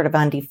just sort of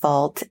on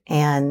default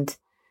and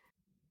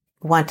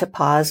want to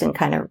pause and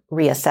kind of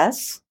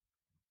reassess.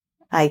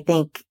 I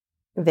think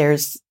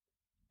there's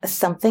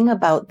something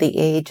about the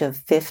age of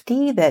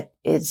 50 that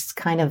is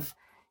kind of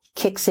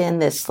kicks in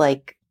this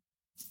like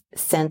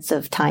sense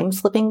of time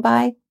slipping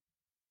by,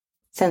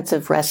 sense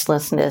of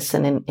restlessness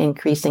and an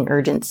increasing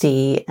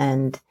urgency.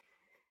 And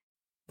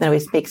that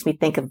always makes me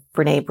think of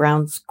Brene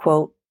Brown's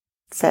quote.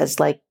 It says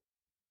like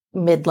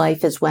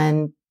midlife is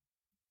when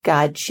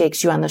God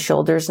shakes you on the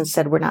shoulders and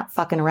said, we're not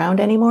fucking around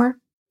anymore.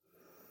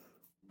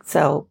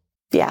 So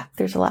yeah,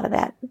 there's a lot of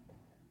that.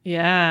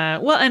 Yeah.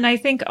 Well, and I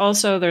think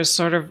also there's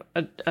sort of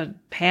a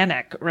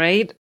panic,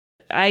 right?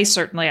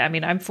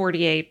 I'm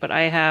 48, but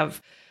I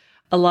have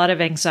a lot of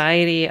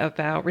anxiety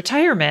about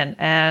retirement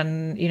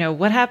and,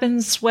 what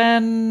happens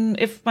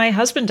if my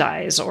husband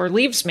dies or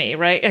leaves me,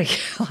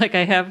 right? Like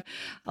I have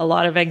a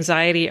lot of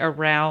anxiety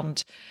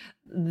around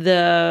who's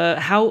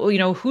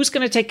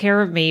going to take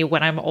care of me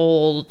when I'm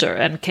old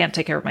and can't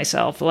take care of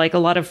myself. Like a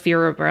lot of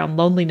fear around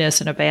loneliness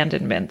and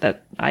abandonment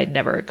that I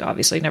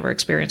obviously never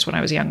experienced when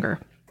I was younger.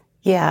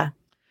 Yeah.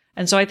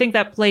 And so I think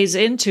that plays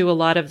into a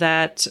lot of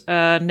that,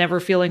 never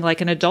feeling like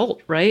an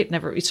adult, right?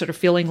 Never sort of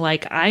feeling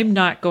like I'm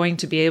not going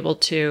to be able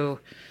to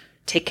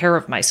take care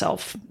of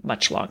myself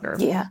much longer.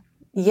 Yeah.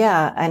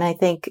 Yeah. And I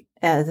think,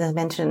 as I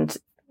mentioned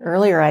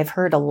earlier, I've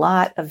heard a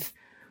lot of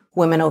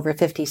women over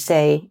 50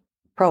 say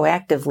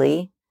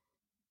proactively,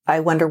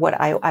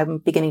 I'm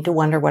beginning to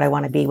wonder what I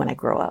want to be when I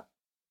grow up.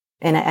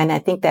 And I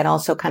think that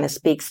also kind of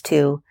speaks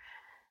to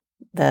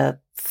the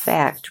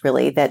fact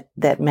really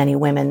that many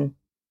women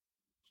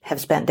have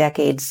spent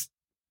decades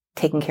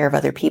taking care of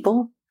other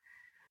people.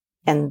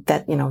 And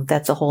that,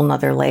 that's a whole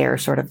nother layer,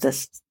 sort of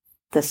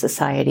the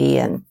society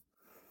and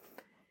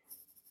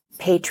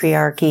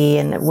patriarchy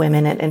and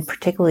women, and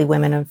particularly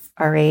women of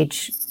our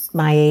age,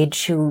 my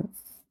age, who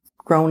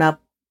grown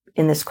up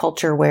in this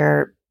culture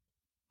where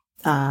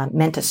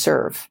meant to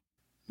serve.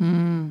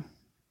 Mm.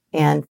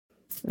 And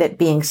that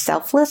being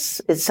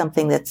selfless is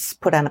something that's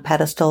put on a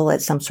pedestal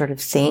as some sort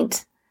of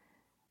saint.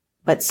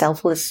 But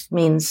selfless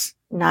means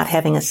not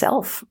having a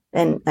self.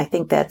 And I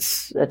think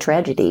that's a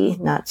tragedy,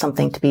 not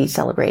something to be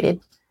celebrated.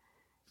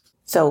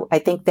 So I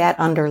think that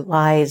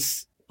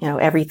underlies,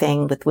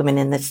 everything with women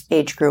in this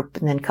age group,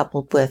 and then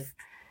coupled with,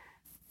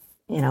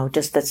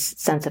 just this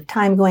sense of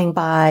time going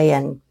by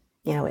and,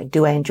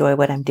 do I enjoy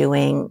what I'm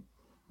doing?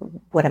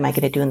 What am I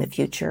going to do in the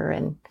future?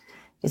 And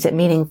is it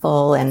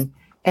meaningful? And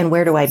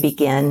where do I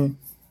begin?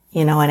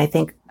 And I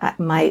think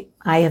I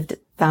have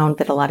found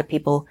that a lot of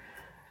people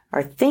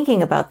are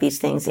thinking about these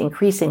things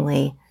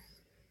increasingly,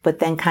 but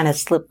then kind of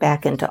slip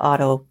back into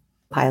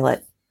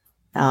autopilot,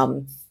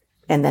 and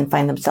then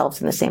find themselves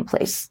in the same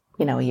place,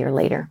 a year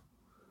later.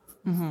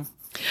 Mm-hmm.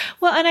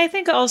 Well, and I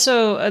think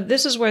also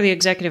this is where the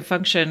executive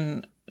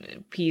function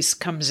piece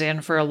comes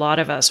in for a lot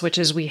of us, which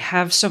is we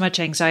have so much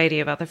anxiety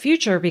about the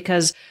future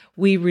because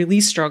we really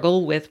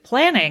struggle with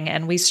planning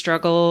and we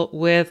struggle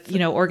with,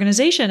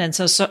 organization. And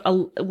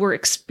so we're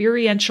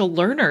experiential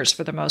learners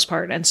for the most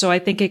part. And so I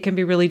think it can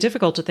be really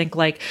difficult to think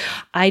like,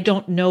 I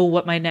don't know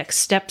what my next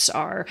steps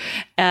are.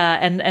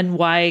 And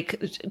why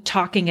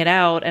talking it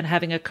out and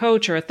having a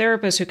coach or a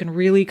therapist who can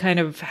really kind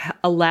of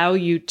allow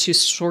you to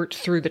sort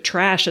through the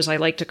trash, as I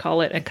like to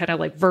call it, and kind of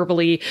like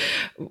verbally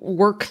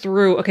work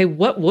through, okay,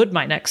 what would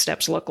my next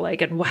steps look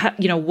like? And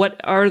what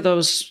are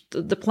those,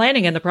 the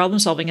planning and the problem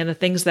solving and the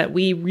things that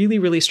we really,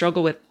 really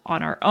struggle with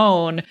on our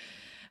own,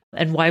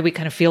 and why we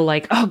kind of feel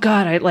like, oh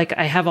God,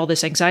 I have all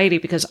this anxiety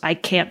because I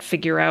can't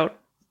figure out,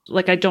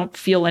 I don't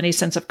feel any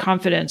sense of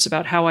confidence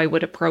about how I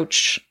would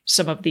approach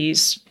some of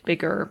these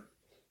bigger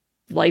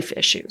life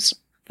issues.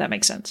 If that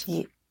makes sense.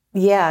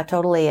 Yeah,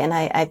 totally. And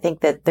I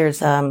think that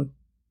there's a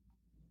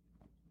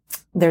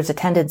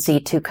tendency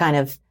to kind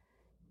of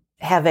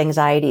have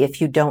anxiety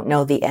if you don't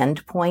know the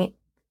end point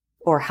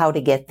or how to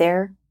get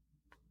there,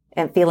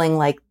 and feeling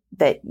like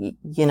that,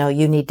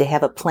 you need to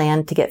have a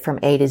plan to get from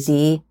A to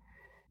Z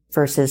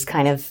versus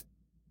kind of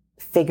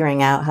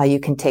figuring out how you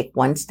can take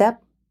one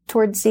step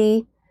towards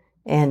Z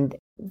and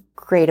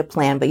create a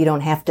plan, but you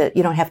don't have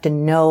to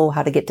know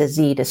how to get to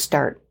Z to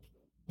start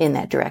in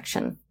that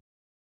direction.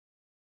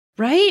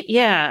 Right.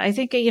 Yeah. I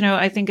think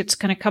it's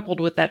kind of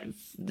coupled with that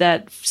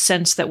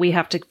sense that we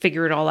have to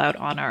figure it all out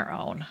on our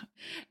own.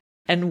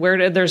 And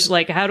there's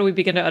how do we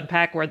begin to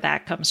unpack where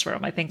that comes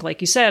from? I think,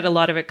 like you said, a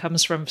lot of it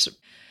comes from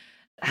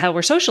how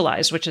we're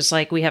socialized, which is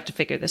we have to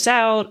figure this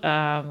out.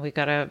 We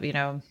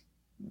gotta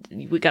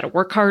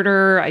work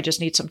harder. I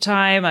just need some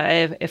time.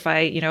 If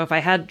I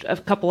had a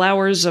couple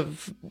hours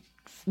of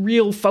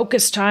real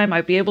focus time,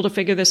 I'd be able to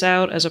figure this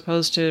out, as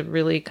opposed to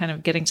really kind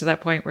of getting to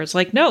that point where it's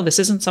no, this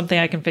isn't something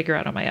I can figure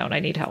out on my own. I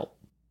need help.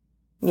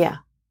 Yeah.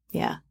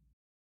 Yeah.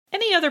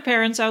 Any other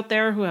parents out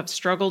there who have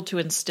struggled to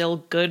instill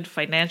good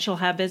financial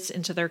habits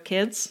into their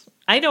kids?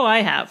 I know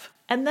I have.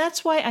 And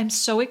that's why I'm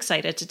so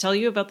excited to tell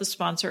you about the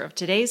sponsor of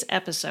today's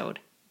episode,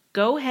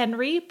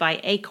 GoHenry by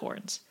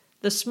Acorns,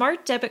 the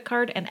smart debit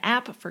card and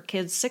app for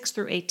kids 6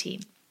 through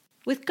 18.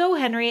 With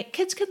GoHenry,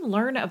 kids can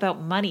learn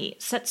about money,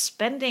 set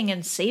spending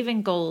and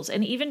saving goals,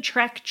 and even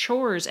track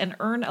chores and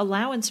earn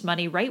allowance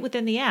money right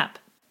within the app.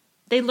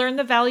 They learn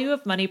the value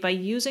of money by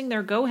using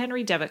their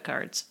GoHenry debit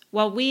cards,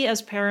 while we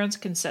as parents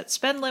can set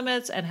spend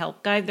limits and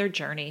help guide their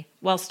journey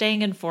while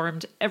staying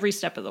informed every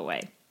step of the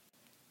way.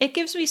 It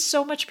gives me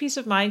so much peace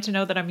of mind to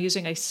know that I'm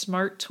using a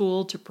smart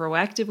tool to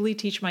proactively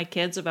teach my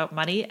kids about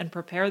money and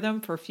prepare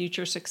them for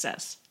future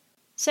success.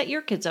 Set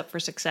your kids up for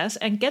success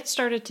and get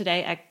started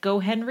today at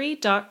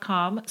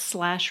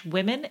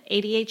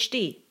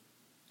gohenry.com/womenadhd.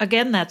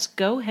 Again, that's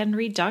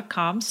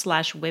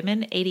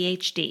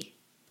gohenry.com/womenadhd.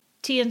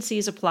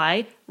 T&Cs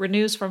apply.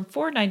 Renews from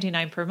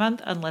 $4.99 per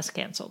month unless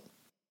canceled.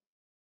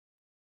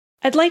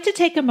 I'd like to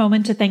take a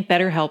moment to thank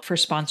BetterHelp for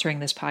sponsoring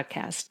this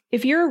podcast.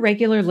 If you're a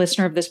regular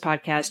listener of this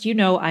podcast, you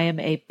know I am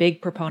a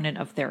big proponent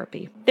of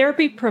therapy.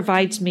 Therapy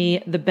provides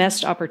me the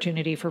best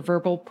opportunity for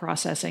verbal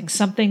processing,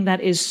 something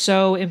that is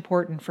so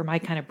important for my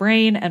kind of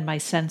brain and my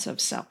sense of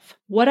self.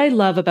 What I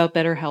love about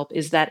BetterHelp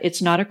is that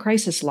it's not a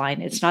crisis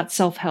line. It's not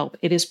self-help.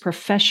 It is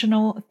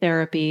professional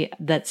therapy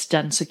that's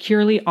done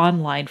securely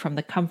online from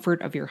the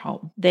comfort of your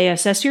home. They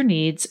assess your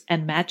needs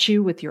and match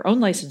you with your own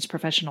licensed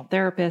professional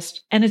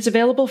therapist, and it's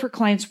available for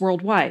clients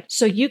worldwide.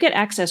 So you get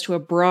access to a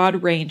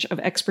broad range of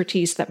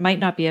expertise that might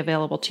not be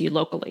available to you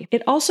locally.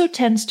 It also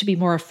tends to be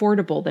more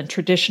affordable than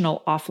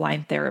traditional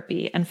offline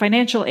therapy, and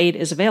financial aid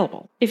is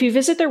available. If you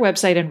visit their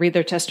website and read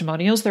their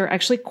testimonials, there are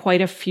actually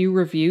quite a few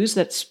reviews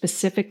that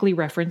specifically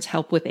reference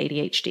help with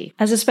ADHD.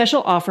 As a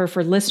special offer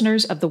for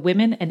listeners of the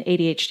Women and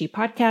ADHD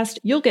podcast,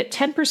 you'll get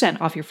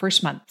 10% off your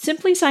first month.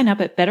 Simply sign up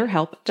at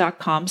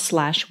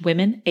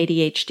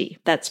betterhelp.com/womenadhd.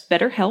 That's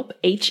BetterHelp,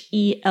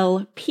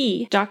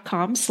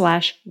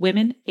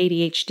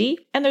 HELP.com/womenadhd.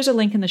 And there's a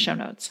link in the show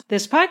notes.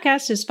 This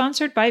podcast is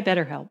sponsored by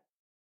BetterHelp.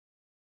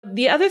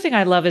 The other thing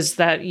I love is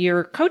that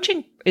your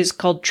coaching is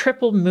called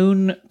Triple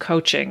Moon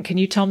Coaching. Can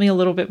you tell me a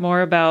little bit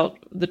more about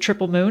the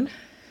Triple Moon?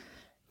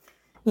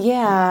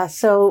 Yeah,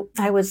 so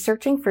I was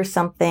searching for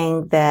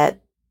something that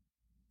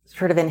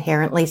sort of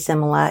inherently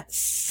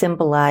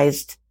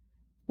symbolized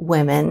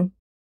women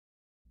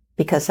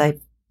because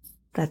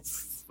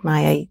that's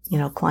my,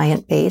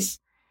 client base,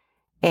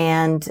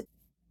 and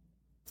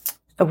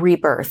a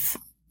rebirth,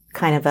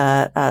 kind of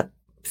a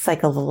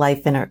cycle of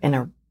life in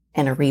a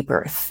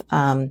rebirth.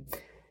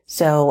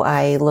 So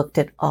I looked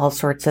at all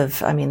sorts of,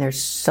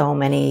 there's so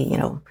many,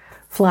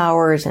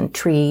 flowers and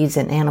trees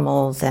and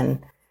animals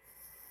and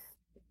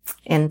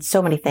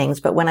so many things.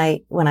 But when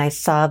I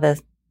saw the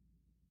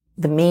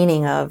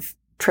meaning of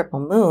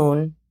triple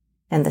moon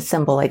and the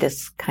symbol, I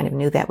just kind of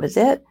knew that was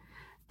it,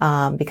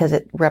 because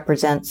it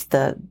represents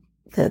the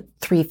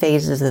three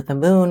phases of the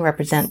moon,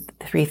 represent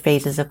the three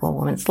phases of a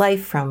woman's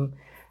life, from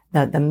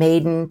the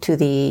maiden to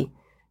the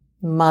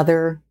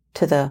mother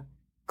to the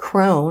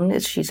crone,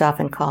 as she's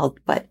often called,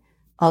 but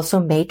also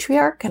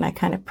matriarch. And I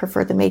kind of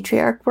prefer the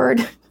matriarch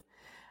word.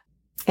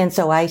 And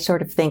so I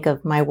sort of think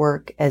of my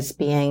work as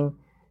being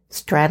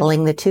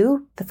straddling the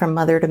two, from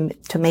mother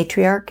to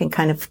matriarch, and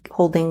kind of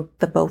holding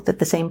the both at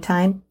the same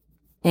time.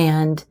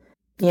 And,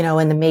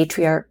 and the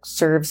matriarch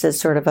serves as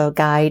sort of a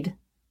guide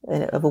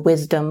of a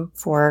wisdom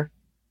for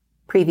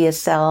previous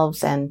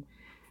selves. And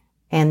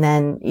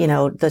then,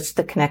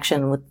 the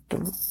connection with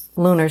the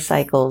lunar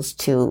cycles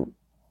to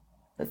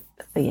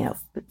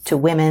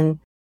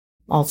women,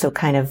 also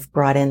kind of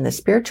brought in the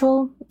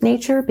spiritual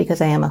nature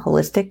because I am a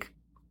holistic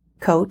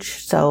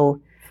coach.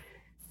 So,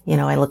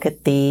 I look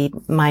at the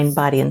mind,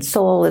 body, and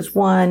soul as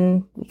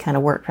one. We kind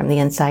of work from the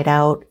inside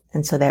out.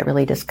 And so that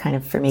really just kind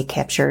of, for me,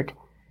 captured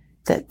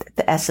the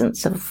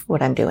essence of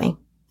what I'm doing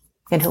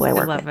and who I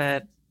work with. I love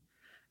it.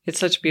 It's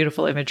such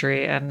beautiful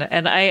imagery.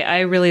 And I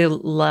really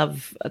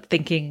love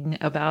thinking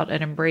about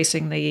and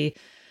embracing the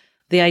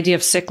idea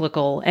of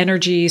cyclical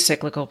energy,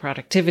 cyclical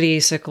productivity,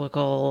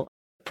 cyclical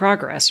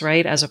progress,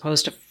 right? As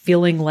opposed to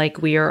feeling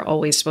like we are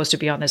always supposed to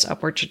be on this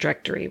upward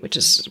trajectory, which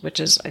is,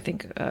 I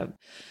think,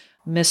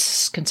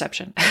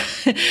 misconception.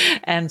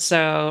 And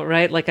so,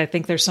 right, like I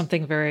think there's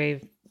something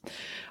very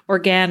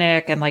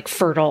organic and like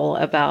fertile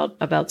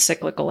about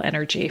cyclical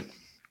energy.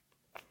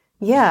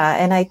 Yeah.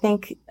 And I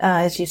think,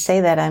 as you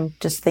say that, I'm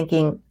just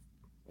thinking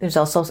there's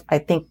also, I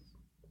think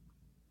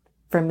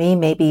for me,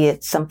 maybe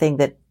it's something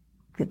that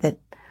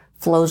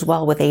flows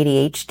well with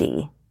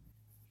ADHD.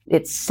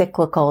 It's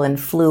cyclical and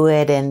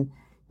fluid, and,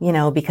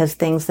 because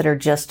things that are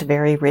just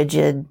very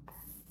rigid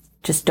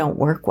just don't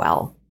work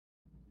well.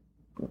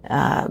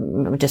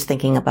 I'm just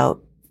thinking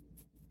about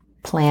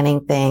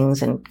planning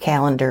things and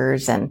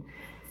calendars, and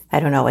I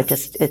don't know. It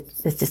just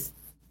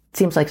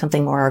seems like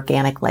something more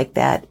organic like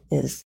that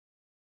is,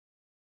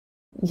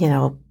 what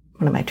am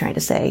I trying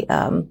to say?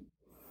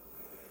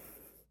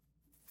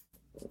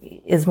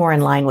 Is more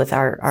in line with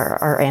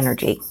our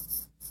energy.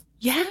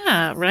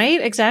 Yeah, right.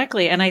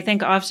 Exactly. And I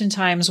think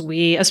oftentimes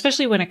we,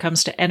 especially when it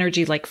comes to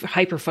energy, like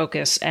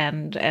hyperfocus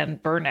and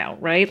burnout,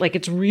 right? Like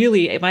it's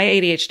really, my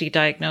ADHD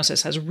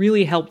diagnosis has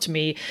really helped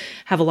me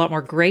have a lot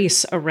more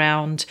grace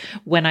around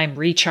when I'm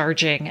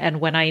recharging and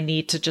when I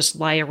need to just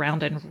lie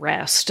around and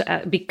rest,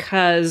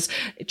 because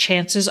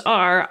chances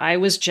are I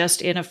was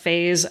just in a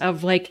phase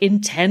of like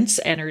intense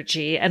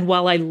energy. And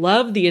while I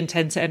love the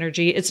intense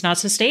energy, it's not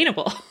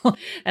sustainable.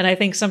 And I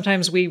think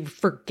sometimes we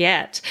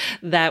forget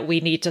that we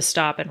need to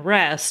stop and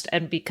rest.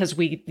 And because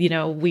we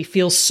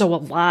feel so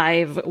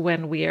alive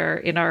when we are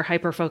in our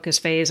hyper-focus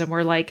phase, and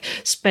we're like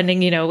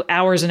spending,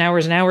 hours and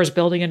hours and hours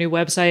building a new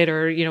website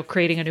or,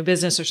 creating a new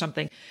business or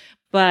something.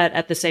 But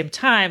at the same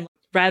time,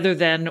 rather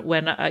than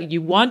when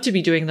you want to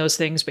be doing those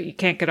things, but you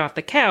can't get off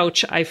the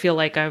couch, I feel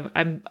like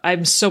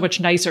I'm so much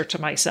nicer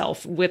to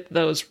myself with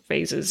those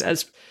phases,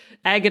 as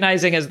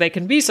agonizing as they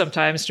can be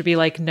sometimes, to be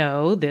like,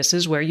 no, this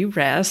is where you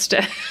rest.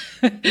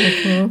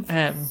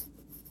 Mm-hmm.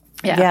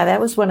 Yeah, that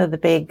was one of the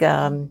big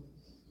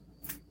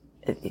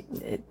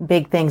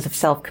things of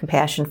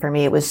self-compassion for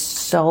me. It was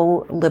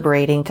so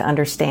liberating to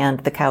understand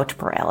the couch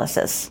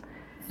paralysis.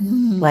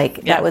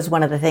 That was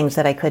one of the things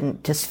that I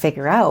couldn't just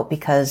figure out,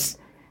 because,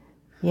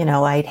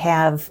 I'd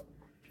have,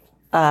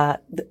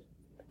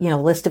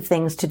 list of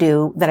things to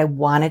do that I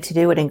wanted to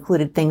do. It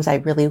included things I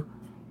really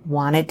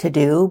wanted to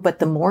do. But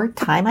the more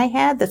time I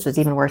had, this was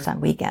even worse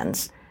on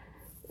weekends,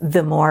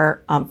 the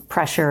more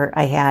pressure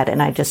I had.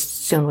 And I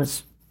just soon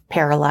was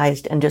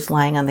paralyzed and just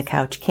lying on the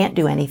couch, can't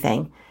do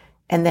anything.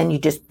 And then you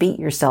just beat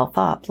yourself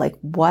up. Like,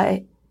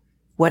 what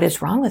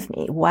is wrong with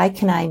me? Why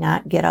can I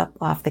not get up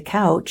off the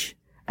couch?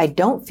 I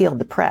don't feel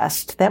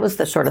depressed. That was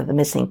the sort of the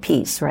missing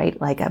piece, right?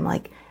 I'm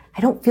like,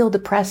 I don't feel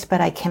depressed,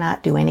 but I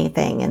cannot do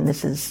anything. And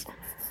this is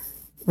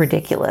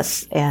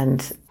ridiculous.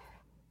 And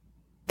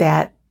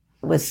that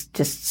was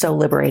just so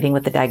liberating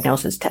with the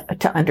diagnosis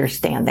to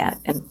understand that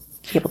and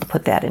be able to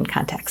put that in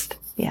context.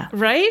 Yeah.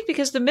 Right?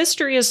 Because the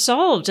mystery is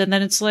solved. And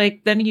then it's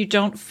like, then you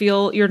don't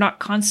feel, you're not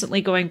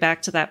constantly going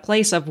back to that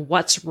place of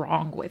what's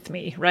wrong with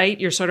me, right?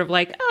 You're sort of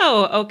like,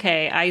 oh,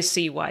 okay, I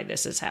see why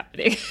this is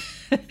happening.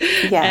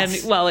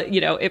 Yes. And well,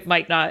 it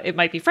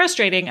might be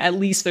frustrating. At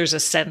least there's a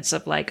sense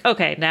of like,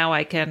 okay, now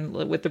I can,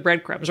 with the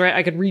breadcrumbs, right?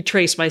 I can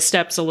retrace my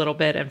steps a little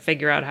bit and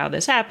figure out how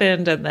this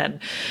happened and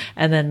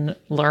then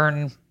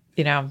learn,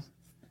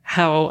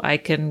 how I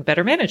can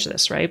better manage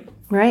this, right?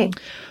 Right.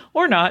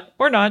 Or not,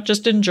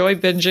 just enjoy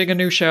binging a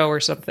new show or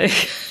something.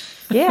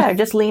 Yeah,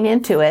 just lean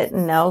into it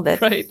and know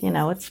that, right.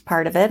 It's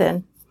part of it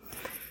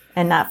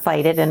and not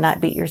fight it and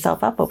not beat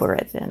yourself up over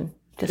it and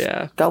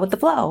just go with the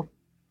flow.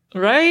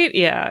 Right?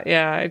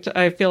 Yeah.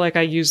 I feel like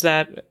I use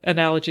that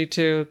analogy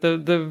too.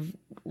 The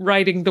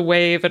riding the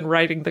wave and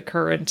riding the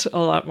current a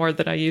lot more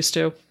than I used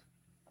to.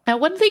 Now,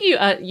 one thing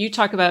you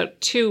talk about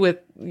too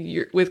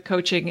with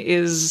coaching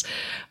is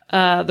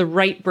the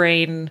right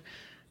brain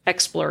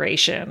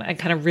exploration and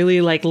kind of really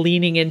like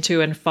leaning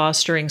into and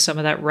fostering some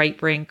of that right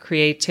brain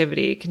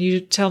creativity. Can you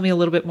tell me a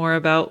little bit more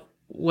about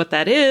what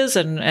that is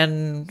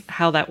and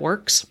how that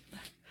works?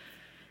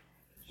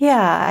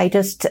 Yeah, I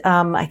just,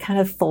 I kind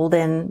of fold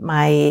in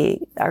my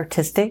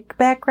artistic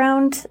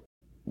background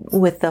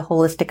with the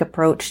holistic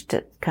approach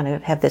to kind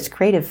of have this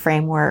creative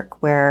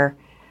framework where,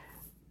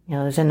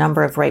 there's a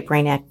number of right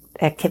brain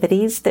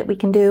activities that we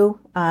can do.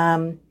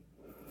 And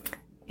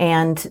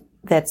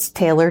that's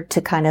tailored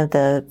to kind of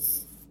the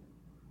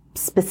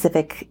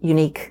specific,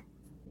 unique,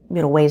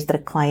 ways that a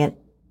client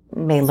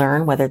may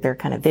learn, whether they're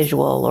kind of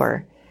visual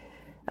or,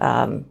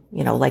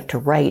 like to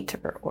write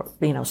or,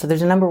 so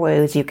there's a number of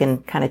ways you can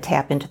kind of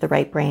tap into the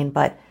right brain,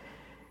 but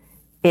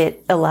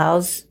it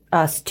allows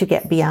us to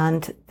get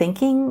beyond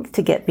thinking,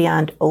 to get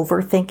beyond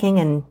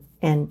overthinking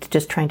and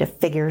just trying to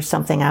figure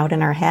something out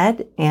in our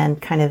head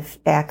and kind of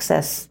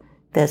access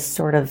this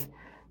sort of,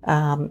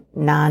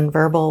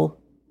 nonverbal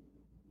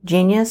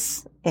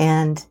genius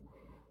and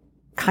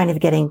kind of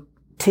getting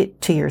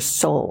to your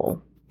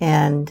soul.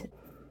 And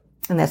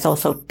that's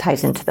also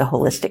ties into the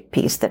holistic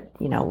piece that,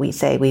 we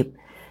say we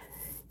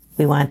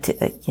want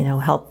to,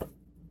 help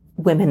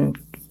women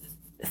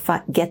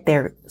get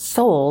their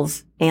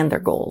souls and their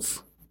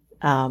goals.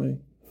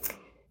 And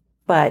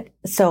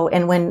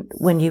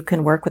when you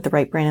can work with the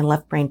right brain and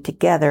left brain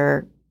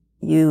together,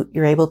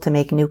 you're able to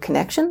make new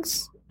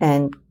connections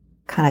and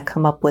kind of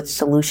come up with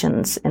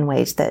solutions in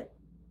ways that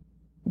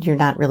you're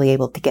not really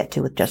able to get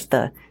to with just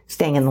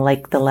staying in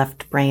the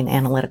left brain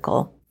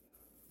analytical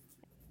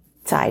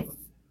side.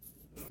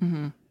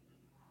 Mm-hmm.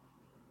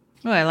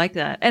 Oh, I like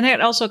that. And it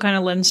also kind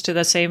of lends to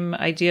the same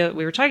idea that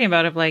we were talking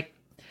about of like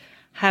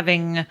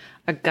having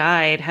a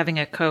guide, having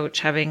a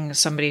coach, having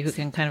somebody who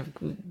can kind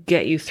of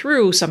get you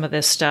through some of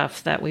this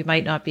stuff that we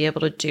might not be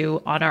able to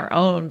do on our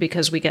own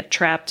because we get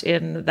trapped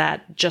in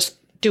that just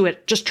do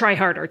it, just try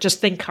harder, just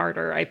think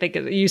harder. I think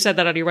you said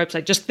that on your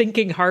website, just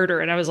thinking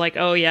harder. And I was like,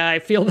 oh yeah, I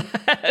feel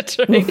that.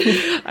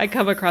 Right? I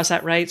come across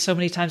that, right? So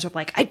many times I'm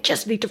like, I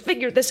just need to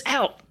figure this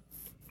out.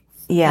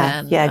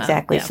 Yeah,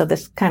 exactly. So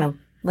this kind of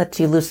lets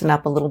you loosen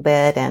up a little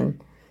bit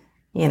and,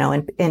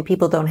 and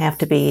people don't have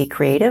to be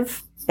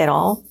creative at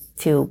all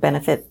to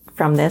benefit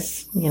from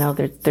this.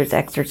 There's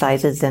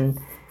exercises and,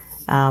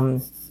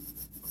 well,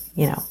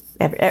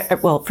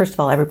 first of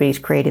all, everybody's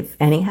creative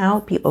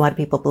anyhow. A lot of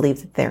people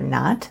believe that they're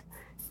not.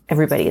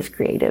 Everybody is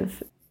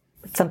creative.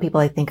 But some people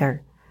I think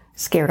are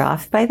scared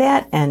off by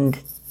that. And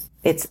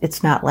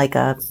it's not like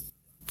a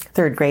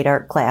third grade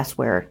art class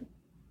where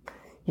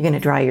you're going to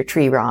draw your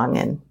tree wrong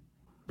and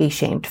be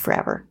shamed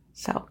forever.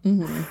 So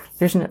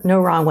there's no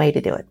wrong way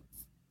to do it.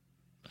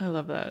 I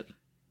love that.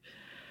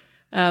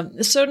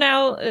 So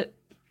now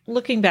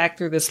looking back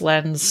through this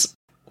lens,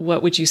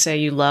 what would you say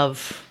you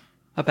love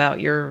about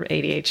your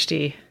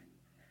ADHD?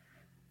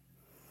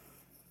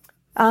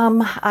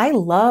 I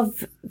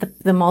love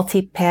the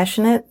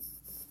multi-passionate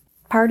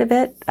part of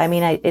it. I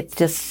mean, it's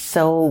just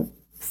so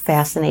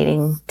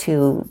fascinating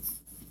to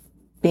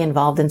be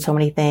involved in so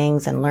many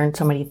things and learn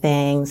so many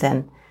things.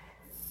 And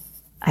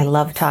I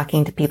love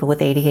talking to people with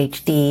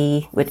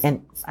ADHD,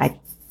 and I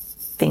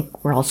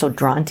think we're also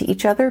drawn to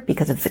each other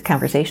because of the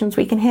conversations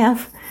we can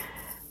have.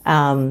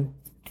 And,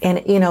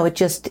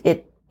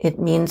 it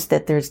means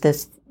that there's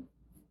this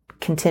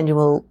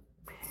continual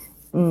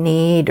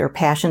need or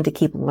passion to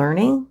keep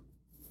learning.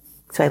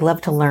 So I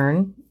love to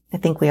learn. I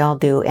think we all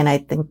do. And I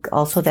think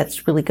also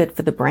that's really good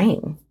for the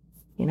brain,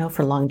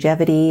 for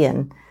longevity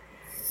and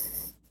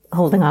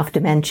holding off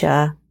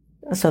dementia.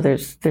 So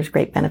there's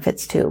great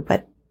benefits too.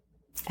 But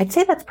I'd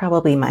say that's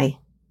probably my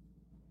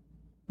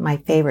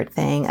favorite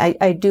thing.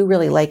 I do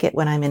really like it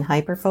when I'm in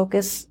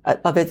hyperfocus,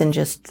 other than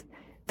just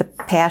the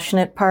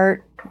passionate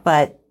part,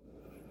 but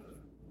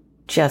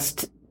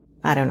just,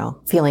 I don't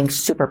know, feeling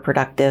super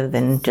productive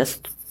and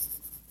just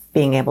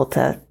being able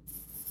to,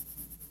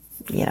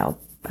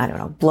 I don't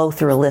know, blow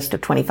through a list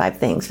of 25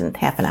 things in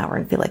half an hour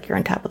and feel like you're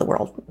on top of the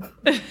world.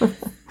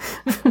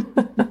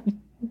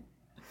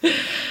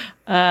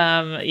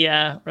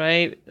 Yeah,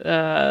 right.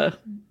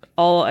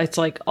 It's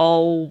like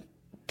all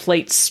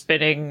plates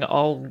spinning,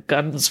 all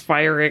guns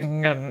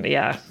firing, and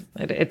yeah,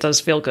 it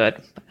does feel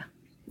good.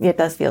 It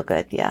does feel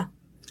good, yeah.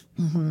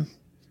 Mm-hmm.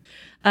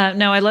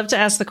 Now, I'd love to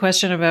ask the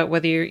question about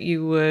whether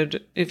you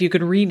would, if you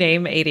could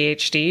rename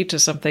ADHD to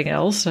something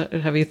else.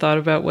 Have you thought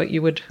about what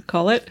you would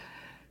call it?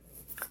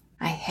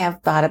 I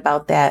have thought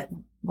about that.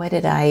 What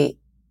did I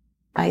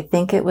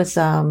think it was,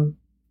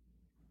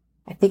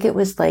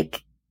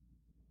 like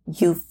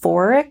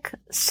euphoric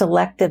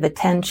selective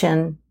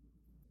attention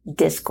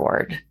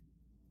discord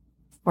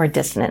or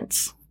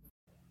dissonance.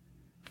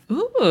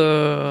 Ooh,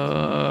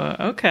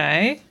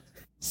 okay.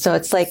 So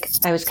it's like,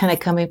 I was kind of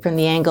coming from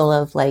the angle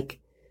of like,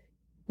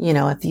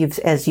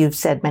 as you've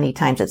said many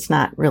times, it's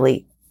not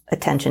really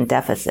attention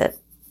deficit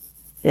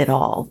at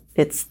all.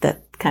 It's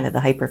the kind of the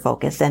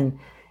hyperfocus.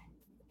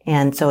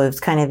 And so it was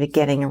kind of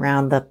getting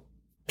around the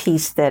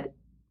piece that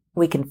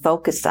we can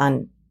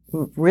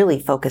really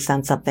focus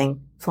on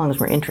something as long as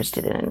we're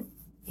interested in it,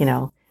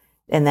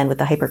 and then with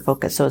the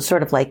hyperfocus. So it's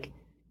sort of like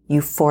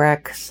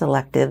euphoric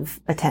selective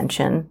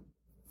attention,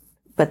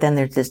 but then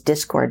there's this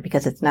discord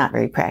because it's not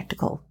very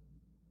practical,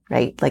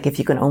 right? Like if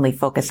you can only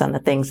focus on the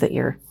things that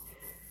you're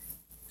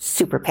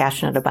super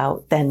passionate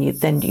about, then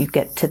you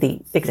get to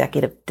the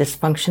executive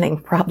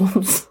dysfunctioning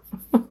problems.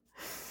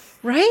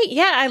 Right.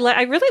 Yeah.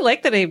 I really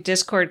like the name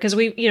Discord because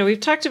we've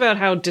talked about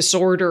how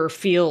disorder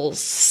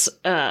feels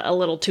a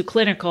little too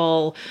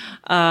clinical.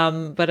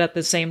 But at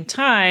the same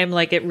time,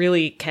 like it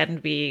really can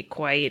be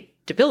quite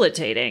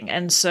debilitating.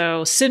 And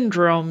so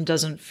syndrome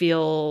doesn't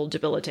feel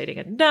debilitating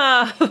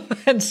enough.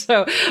 And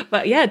so,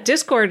 but yeah,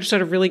 Discord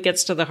sort of really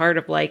gets to the heart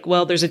of like,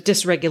 well, there's a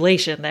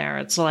dysregulation there.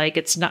 It's like,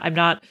 it's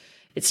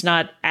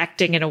not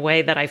acting in a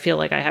way that I feel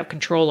like I have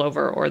control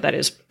over or that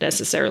is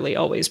necessarily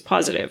always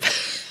positive.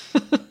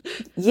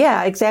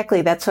 Yeah,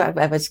 exactly. That's what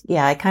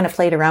I kind of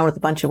played around with a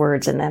bunch of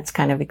words and that's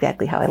kind of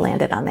exactly how I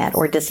landed on that.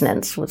 Or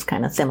dissonance was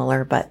kind of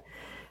similar, but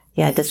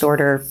yeah,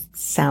 disorder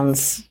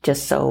sounds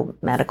just so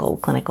medical,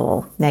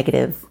 clinical,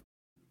 negative.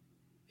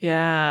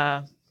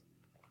 Yeah.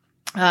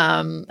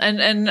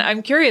 And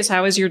I'm curious,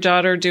 how is your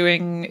daughter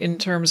doing in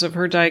terms of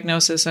her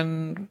diagnosis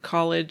and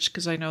college?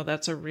 Because I know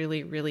that's a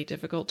really, really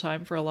difficult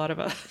time for a lot of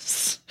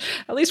us.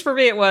 At least for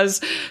me, it was.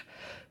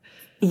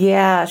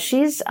 Yeah,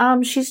 she's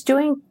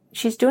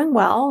doing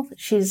well.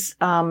 She's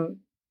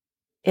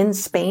in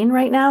Spain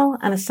right now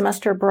on a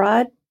semester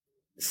abroad.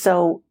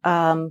 So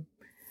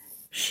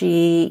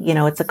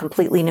it's a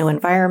completely new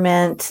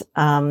environment.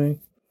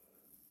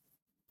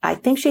 I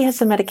think she has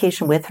some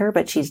medication with her,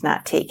 but she's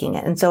not taking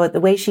it. And so the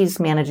way she's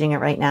managing it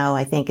right now,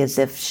 I think, is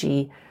if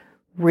she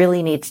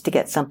really needs to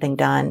get something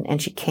done and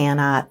she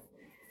cannot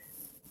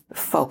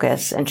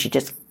focus and she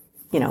just,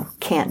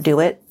 can't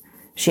do it,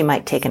 she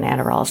might take an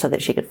Adderall so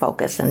that she could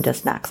focus and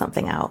just knock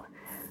something out.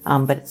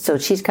 But so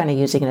she's kind of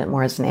using it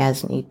more as an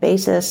as-need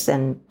basis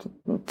and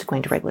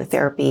going to regular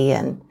therapy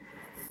and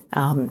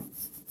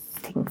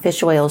taking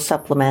fish oil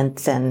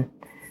supplements and,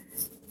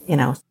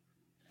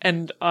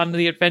 And on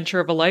the adventure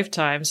of a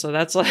lifetime. So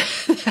that's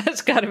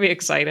got to be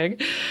exciting.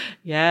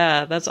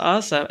 Yeah, that's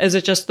awesome. Is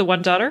it just the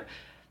one daughter?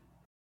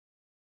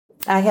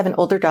 I have an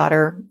older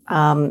daughter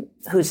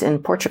who's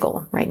in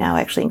Portugal right now,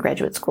 actually in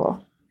graduate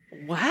school.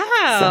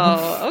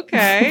 Wow. So.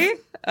 Okay.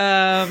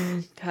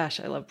 Gosh,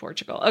 I love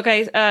Portugal.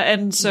 Okay.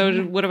 And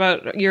so what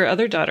about your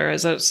other daughter?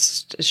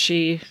 Is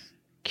she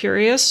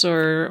curious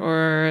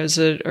or is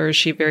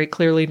she very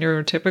clearly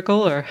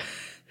neurotypical or?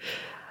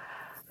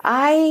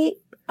 I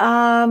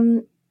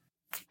don't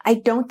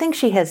think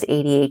she has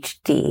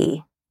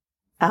ADHD.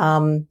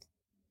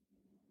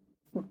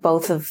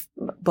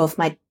 Both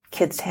my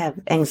kids have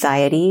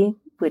anxiety,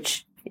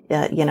 which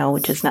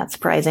is not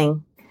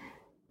surprising.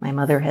 My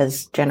mother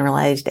has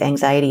generalized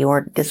anxiety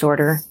or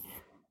disorder.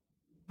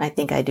 I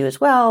think I do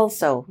as well.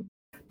 So,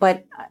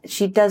 but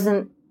she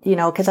doesn't,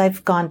 because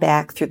I've gone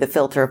back through the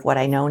filter of what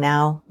I know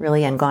now,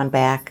 really, and gone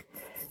back,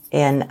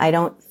 and I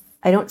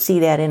don't see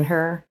that in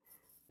her.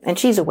 And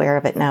she's aware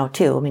of it now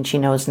too. I mean, she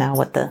knows now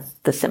what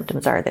the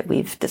symptoms are that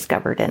we've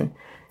discovered, and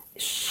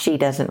she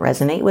doesn't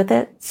resonate with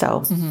it.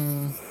 So,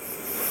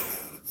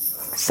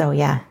 So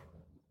yeah.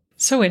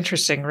 So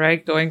interesting,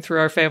 right? Going through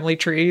our family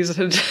trees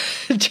and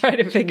trying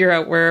to figure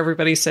out where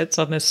everybody sits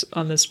on this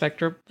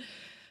spectrum.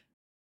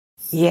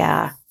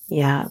 Yeah.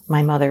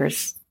 My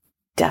mother's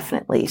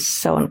definitely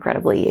so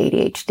incredibly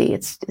ADHD.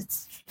 It's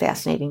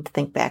fascinating to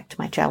think back to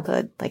my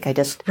childhood. Like I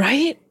just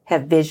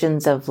have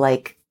visions of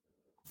like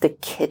the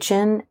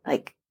kitchen.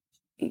 Like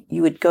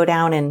you would go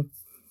down and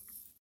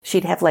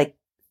she'd have like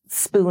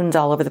spoons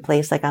all over the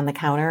place, like on the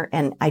counter.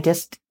 And I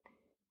just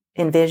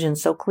envisioned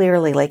so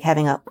clearly, like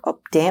having a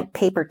damp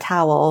paper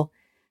towel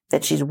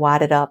that she's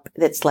wadded up.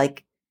 That's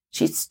like,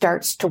 she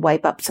starts to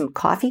wipe up some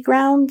coffee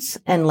grounds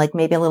and like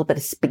maybe a little bit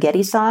of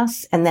spaghetti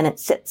sauce. And then it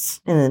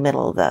sits in the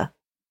middle of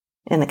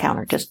in the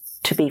counter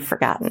just to be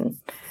forgotten.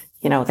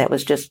 You know, that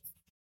was just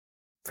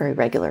very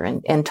regular,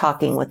 and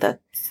talking with a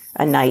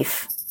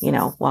knife, you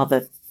know, while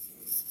the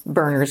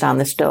burner's on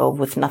the stove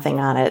with nothing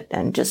on it,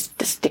 and just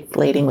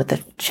gesticulating with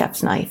the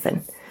chef's knife.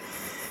 And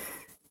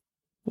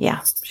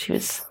yeah, she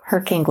was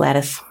Hurricane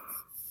Gladys.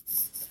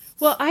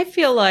 Well, I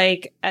feel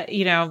like,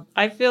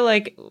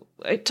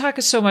 I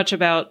talk so much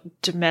about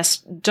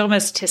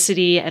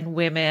domesticity and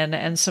women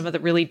and some of the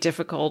really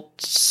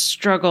difficult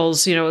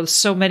struggles. You know,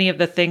 so many of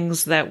the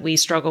things that we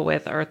struggle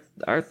with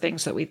are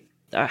things that we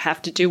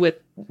have to do with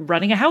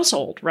running a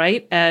household,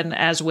 right? And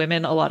as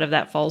women, a lot of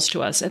that falls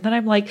to us. And then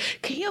I'm like,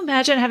 can you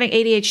imagine having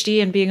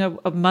ADHD and being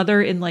a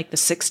mother in like the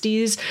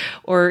 60s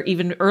or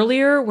even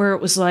earlier, where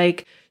it was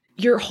like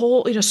your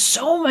whole,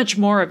 so much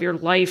more of your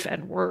life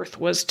and worth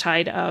was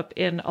tied up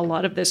in a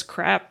lot of this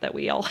crap that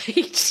we all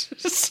hate.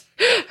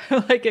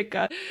 Like it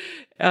got,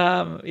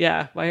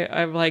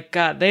 I'm like,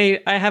 God, I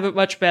have it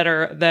much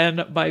better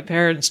than my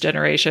parents'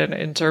 generation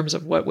in terms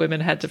of what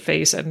women had to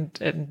face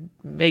and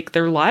make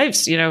their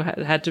lives,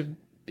 had to,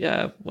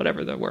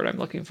 whatever the word I'm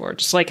looking for,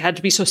 just like had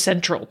to be so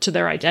central to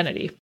their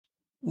identity.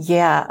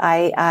 Yeah,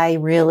 I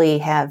really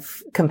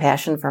have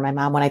compassion for my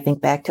mom when I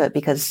think back to it,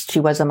 because she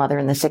was a mother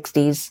in the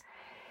 60s.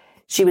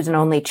 She was an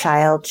only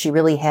child. She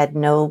really had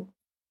no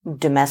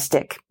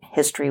domestic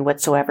history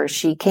whatsoever.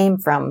 She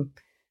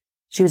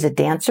was a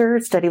dancer,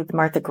 studied with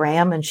Martha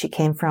Graham, and she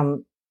came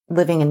from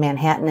living in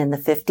Manhattan in the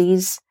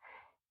 50s,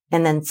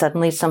 and then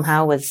suddenly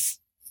somehow was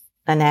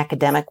an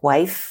academic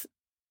wife,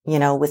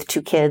 with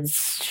 2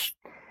 kids.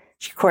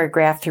 She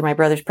choreographed through my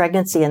brother's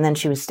pregnancy, and then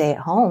she would stay at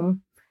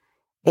home.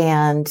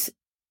 And,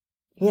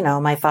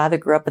 my father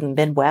grew up in the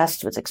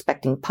Midwest, was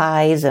expecting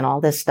pies and all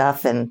this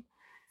stuff, and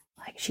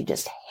like she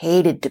just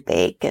hated to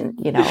bake, and,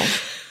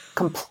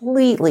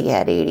 completely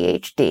had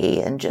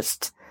ADHD, and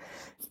just,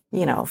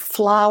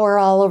 flour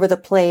all over the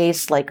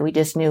place. Like we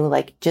just knew,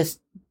 like,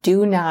 just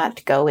do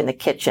not go in the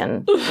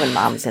kitchen when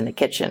mom's in the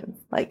kitchen.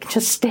 Like,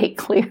 just stay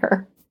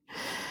clear.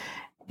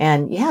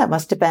 And yeah, it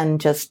must have been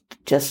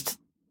just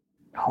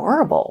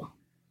horrible.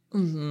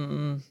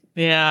 Mm-hmm.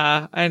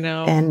 Yeah, I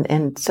know.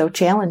 And so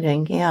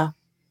challenging. Yeah.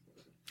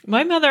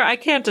 My mother, I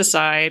can't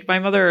decide. My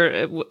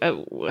mother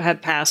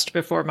had passed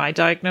before my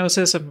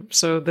diagnosis, and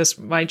so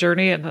my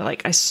journey, and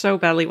like I so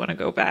badly want to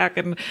go back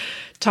and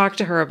talk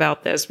to her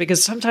about this,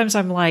 because sometimes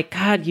I'm like,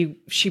 God,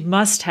 she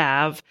must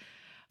have.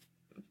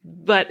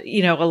 But,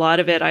 a lot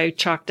of it I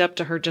chalked up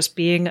to her just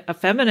being a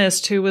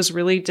feminist who was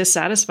really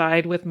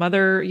dissatisfied with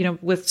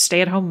with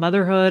stay-at-home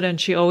motherhood. And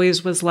she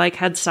always was like,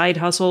 had side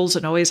hustles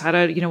and always had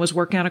was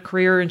working on a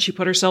career, and she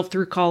put herself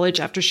through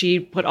college after she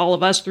put all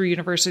of us through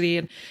university.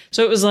 And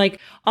so it was like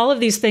all of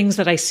these things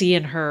that I see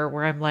in her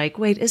where I'm like,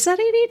 wait, is that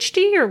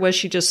ADHD, or was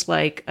she just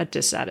like a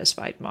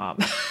dissatisfied mom?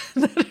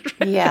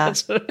 Yeah.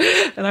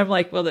 And I'm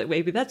like, well,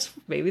 maybe that's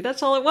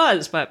all it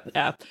was, but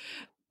yeah.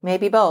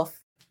 Maybe both.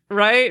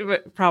 Right?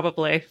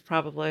 Probably.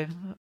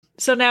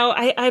 So now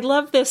I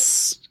love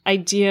this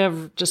idea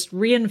of just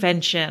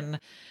reinvention.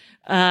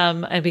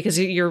 And because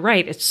you're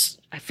right,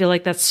 I feel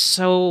like that's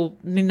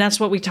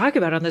what we talk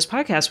about on this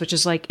podcast, which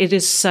is like, it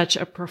is such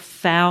a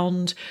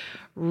profound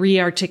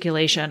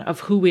rearticulation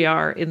of who we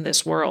are in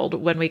this world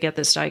when we get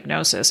this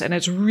diagnosis. And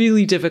it's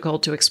really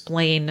difficult to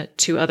explain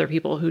to other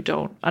people who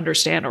don't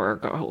understand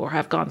or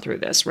have gone through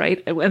this,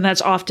 right? And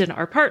that's often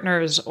our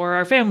partners or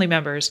our family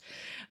members.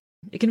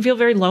 It can feel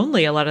very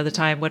lonely a lot of the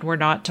time when we're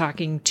not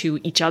talking to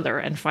each other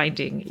and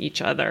finding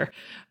each other.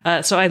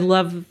 So I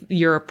love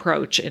your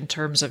approach in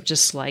terms of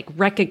just like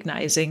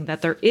recognizing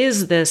that there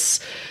is this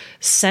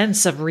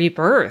sense of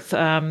rebirth,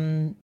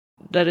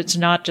 that it's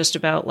not just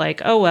about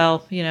like, oh,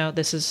 well,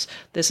 this is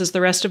the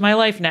rest of my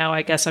life now.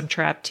 I guess I'm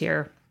trapped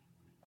here.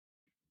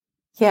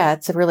 Yeah,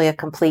 it's really a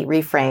complete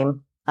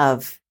reframe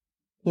of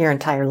your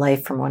entire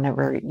life from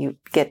whenever you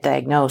get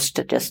diagnosed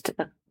to just,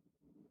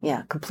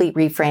 complete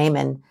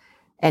reframe.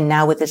 And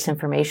now with this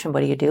information, what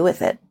do you do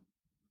with it?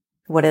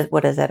 What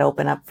does that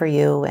open up for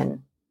you?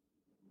 And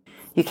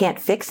you can't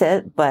fix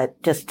it,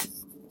 but just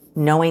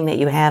knowing that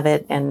you have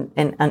it and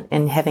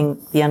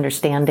having the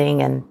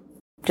understanding and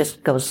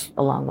just goes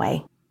a long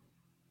way.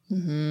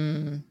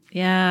 Mm-hmm.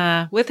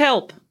 Yeah. With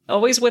help.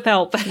 Always with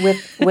help.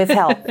 with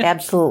help.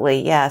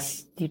 Absolutely.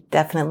 Yes. You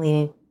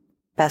definitely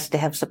best to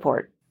have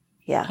support.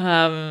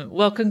 Yeah.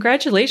 Well,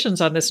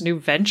 congratulations on this new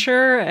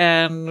venture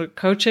and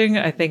coaching.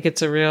 I think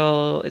it's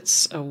a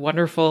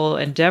wonderful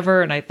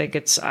endeavor. And I think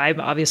I'm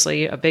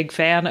obviously a big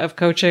fan of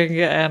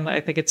coaching, and I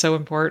think it's so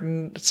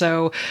important.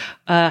 So,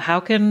 how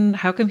can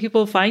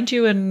people find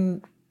you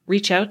and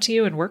reach out to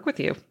you and work with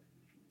you?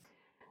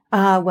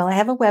 Well, I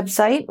have a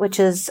website, which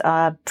is,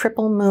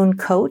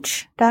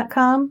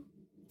 triplemooncoach.com,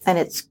 and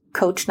it's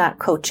coach, not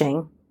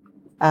coaching,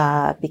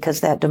 because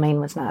that domain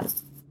was not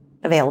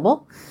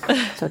available.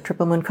 So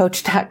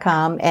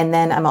triplemooncoach.com. And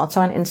then I'm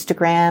also on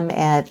Instagram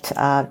at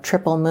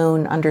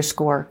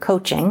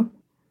triplemoon_coaching.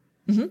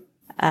 Mm-hmm.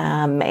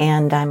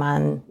 And I'm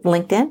on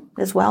LinkedIn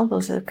as well.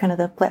 Those are kind of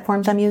the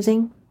platforms I'm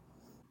using.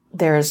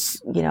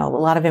 There's, a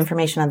lot of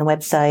information on the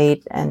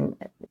website and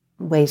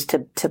ways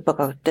to book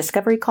a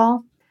discovery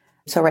call.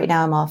 So right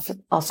now I'm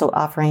also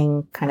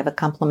offering kind of a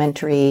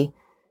complimentary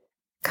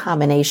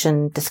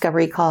combination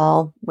discovery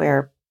call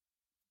where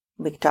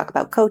we can talk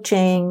about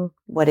coaching,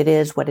 what it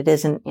is, what it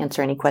isn't,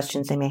 answer any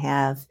questions they may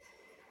have,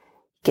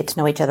 get to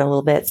know each other a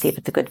little bit, see if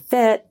it's a good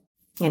fit.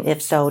 And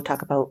if so,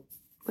 talk about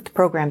what the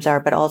programs are,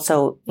 but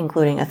also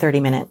including a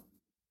 30-minute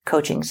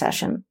coaching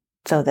session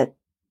so that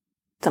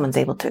someone's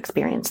able to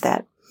experience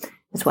that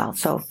as well.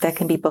 So that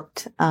can be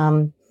booked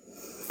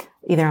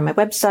either on my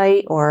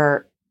website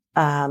or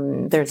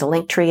there's a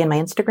link tree in my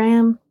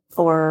Instagram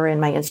or in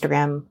my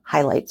Instagram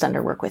highlights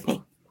under Work With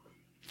Me.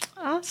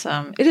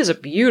 Awesome. It is a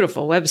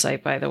beautiful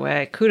website, by the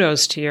way.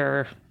 Kudos to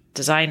your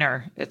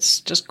designer. It's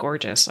just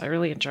gorgeous. I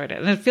really enjoyed it.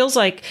 And it feels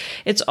like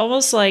it's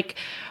almost like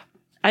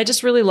I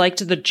just really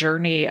liked the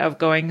journey of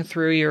going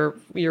through your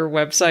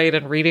website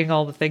and reading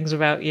all the things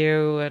about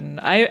you. And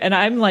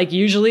I'm like,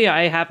 usually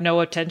I have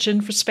no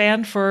attention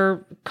span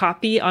for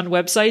copy on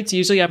websites.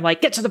 Usually I'm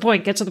like, get to the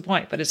point.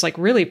 But it's like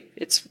really,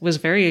 it was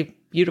very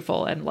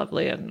beautiful and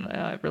lovely. And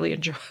I really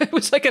enjoyed it.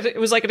 It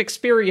was like an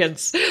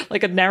experience,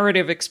 like a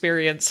narrative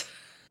experience.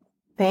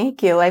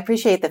 Thank you. I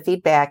appreciate the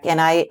feedback.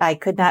 And I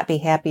could not be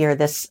happier.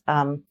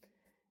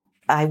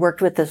 I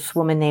worked with this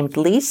woman named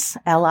Lise,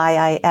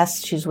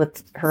 Liis. She's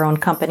with her own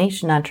company.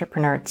 She's an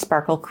entrepreneur at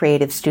Sparkle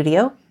Creative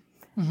Studio.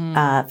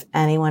 Mm-hmm. If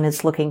anyone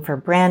is looking for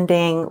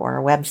branding or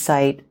a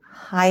website,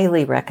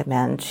 highly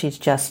recommend. She's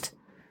just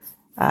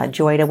a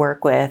joy to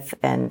work with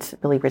and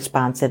really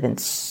responsive and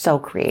so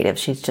creative.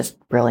 She's just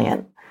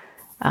brilliant.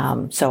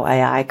 So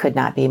I could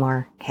not be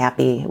more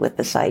happy with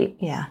the site.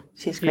 Yeah,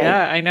 she's great.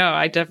 Yeah, I know.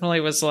 I definitely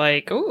was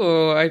like,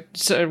 oh, I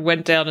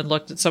went down and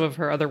looked at some of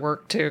her other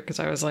work too, because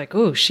I was like,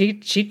 oh, she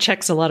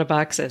checks a lot of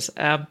boxes.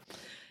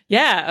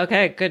 Yeah,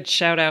 okay, good.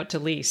 Shout out to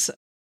Lise.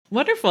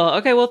 Wonderful.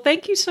 Okay, well,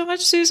 thank you so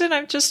much, Susan.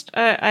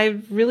 I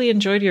really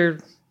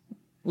enjoyed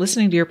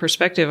listening to your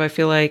perspective. I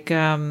feel like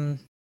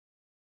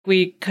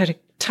we kind of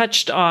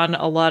touched on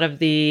a lot of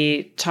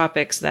the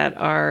topics that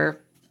are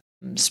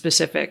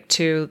specific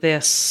to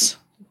this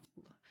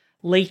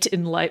late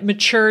in life,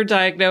 mature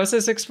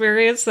diagnosis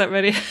experience that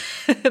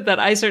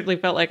I certainly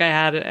felt like I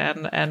had,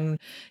 and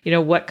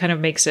what kind of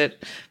makes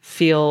it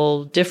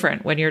feel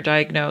different when you're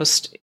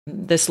diagnosed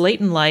this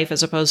late in life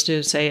as opposed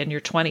to, say, in your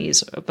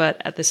 20s,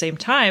 but at the same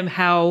time,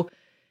 how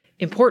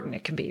important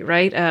it can be,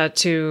 right?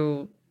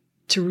 To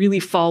really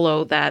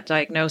follow that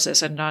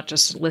diagnosis and not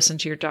just listen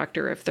to your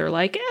doctor if they're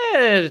like,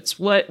 it's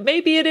what,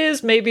 maybe it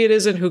is, maybe it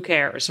isn't, who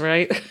cares,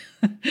 right?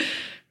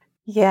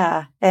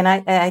 Yeah. And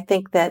I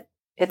think that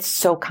it's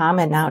so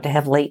common now to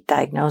have late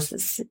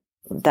diagnoses.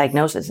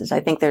 I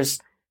think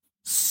there's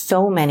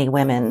so many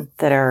women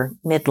that are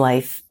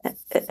midlife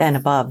and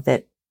above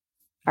that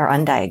are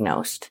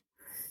undiagnosed.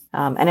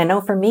 And I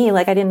know for me,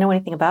 like I didn't know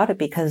anything about it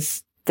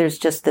because there's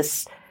just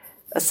this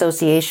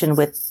association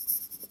with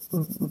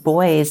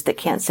boys that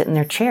can't sit in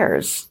their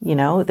chairs.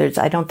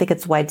 I don't think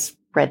it's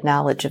widespread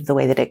knowledge of the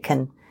way that it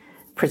can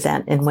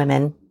present in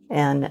women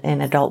and in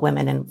adult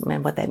women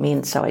and what that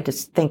means. So I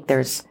just think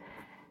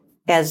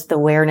as the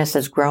awareness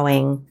is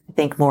growing, I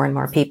think more and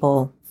more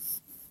people,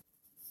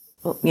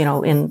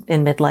 in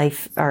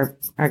midlife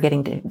are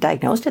getting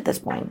diagnosed at this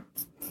point.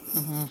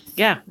 Mm-hmm.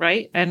 Yeah,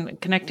 right.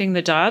 And connecting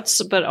the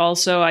dots, but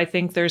also I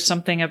think there's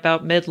something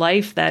about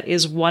midlife that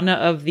is one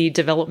of the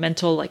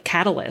developmental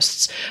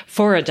catalysts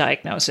for a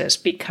diagnosis,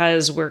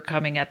 because we're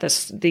coming at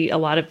a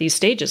lot of these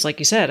stages, like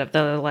you said, of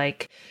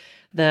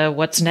the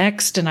what's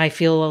next, and I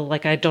feel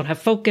like I don't have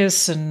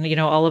focus, and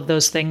all of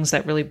those things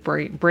that really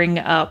bring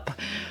up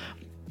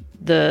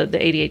the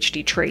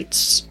ADHD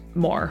traits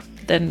more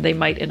than they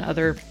might in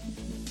other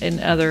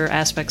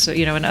aspects of,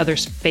 in other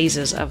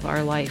phases of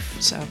our life.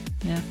 So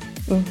yeah.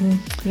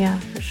 Mm-hmm. Yeah,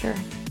 for sure.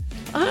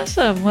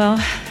 Awesome. Well,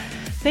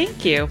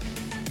 thank you.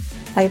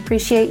 I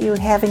appreciate you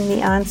having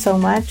me on so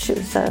much. It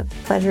was a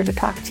pleasure to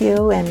talk to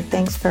you, and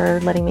thanks for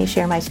letting me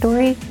share my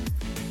story.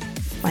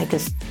 I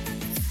just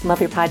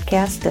love your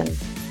podcast and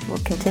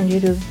will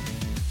continue to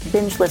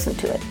binge listen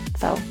to it.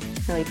 So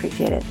really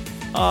appreciate it.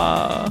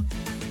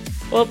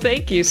 Well,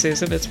 thank you,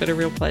 Susan. It's been a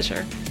real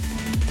pleasure.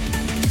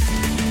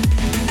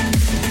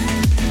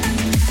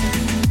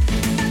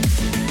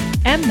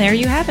 And there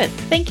you have it.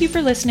 Thank you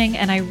for listening,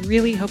 and I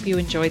really hope you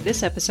enjoyed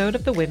this episode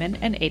of the Women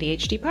and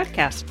ADHD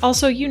podcast.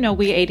 Also, we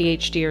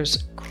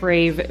ADHDers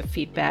crave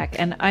feedback,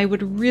 and I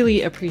would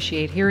really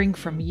appreciate hearing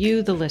from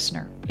you, the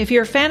listener. If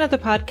you're a fan of the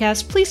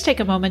podcast, please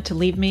take a moment to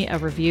leave me a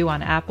review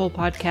on Apple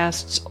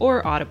Podcasts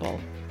or Audible.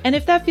 And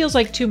if that feels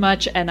like too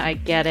much, and I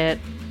get it,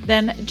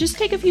 then just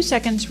take a few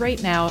seconds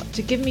right now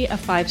to give me a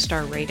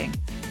 5-star rating.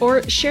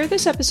 Or share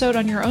this episode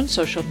on your own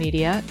social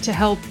media to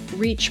help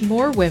reach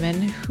more women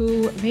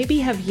who maybe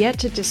have yet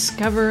to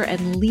discover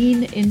and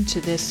lean into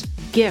this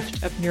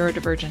gift of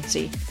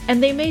neurodivergency,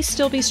 and they may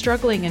still be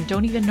struggling and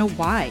don't even know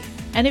why.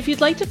 And if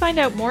you'd like to find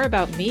out more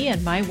about me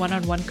and my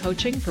one-on-one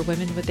coaching for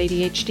women with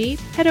ADHD,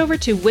 head over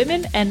to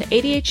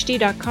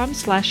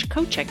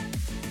womenandadhd.com/coaching.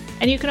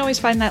 And you can always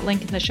find that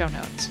link in the show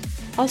notes.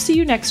 I'll see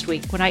you next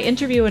week when I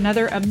interview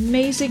another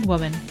amazing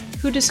woman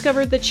who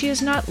discovered that she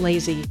is not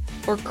lazy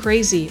or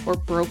crazy or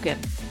broken,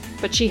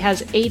 but she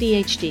has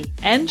ADHD,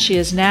 and she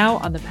is now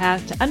on the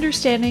path to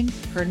understanding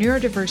her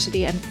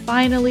neurodiversity and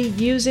finally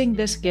using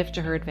this gift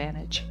to her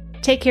advantage.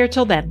 Take care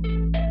till then.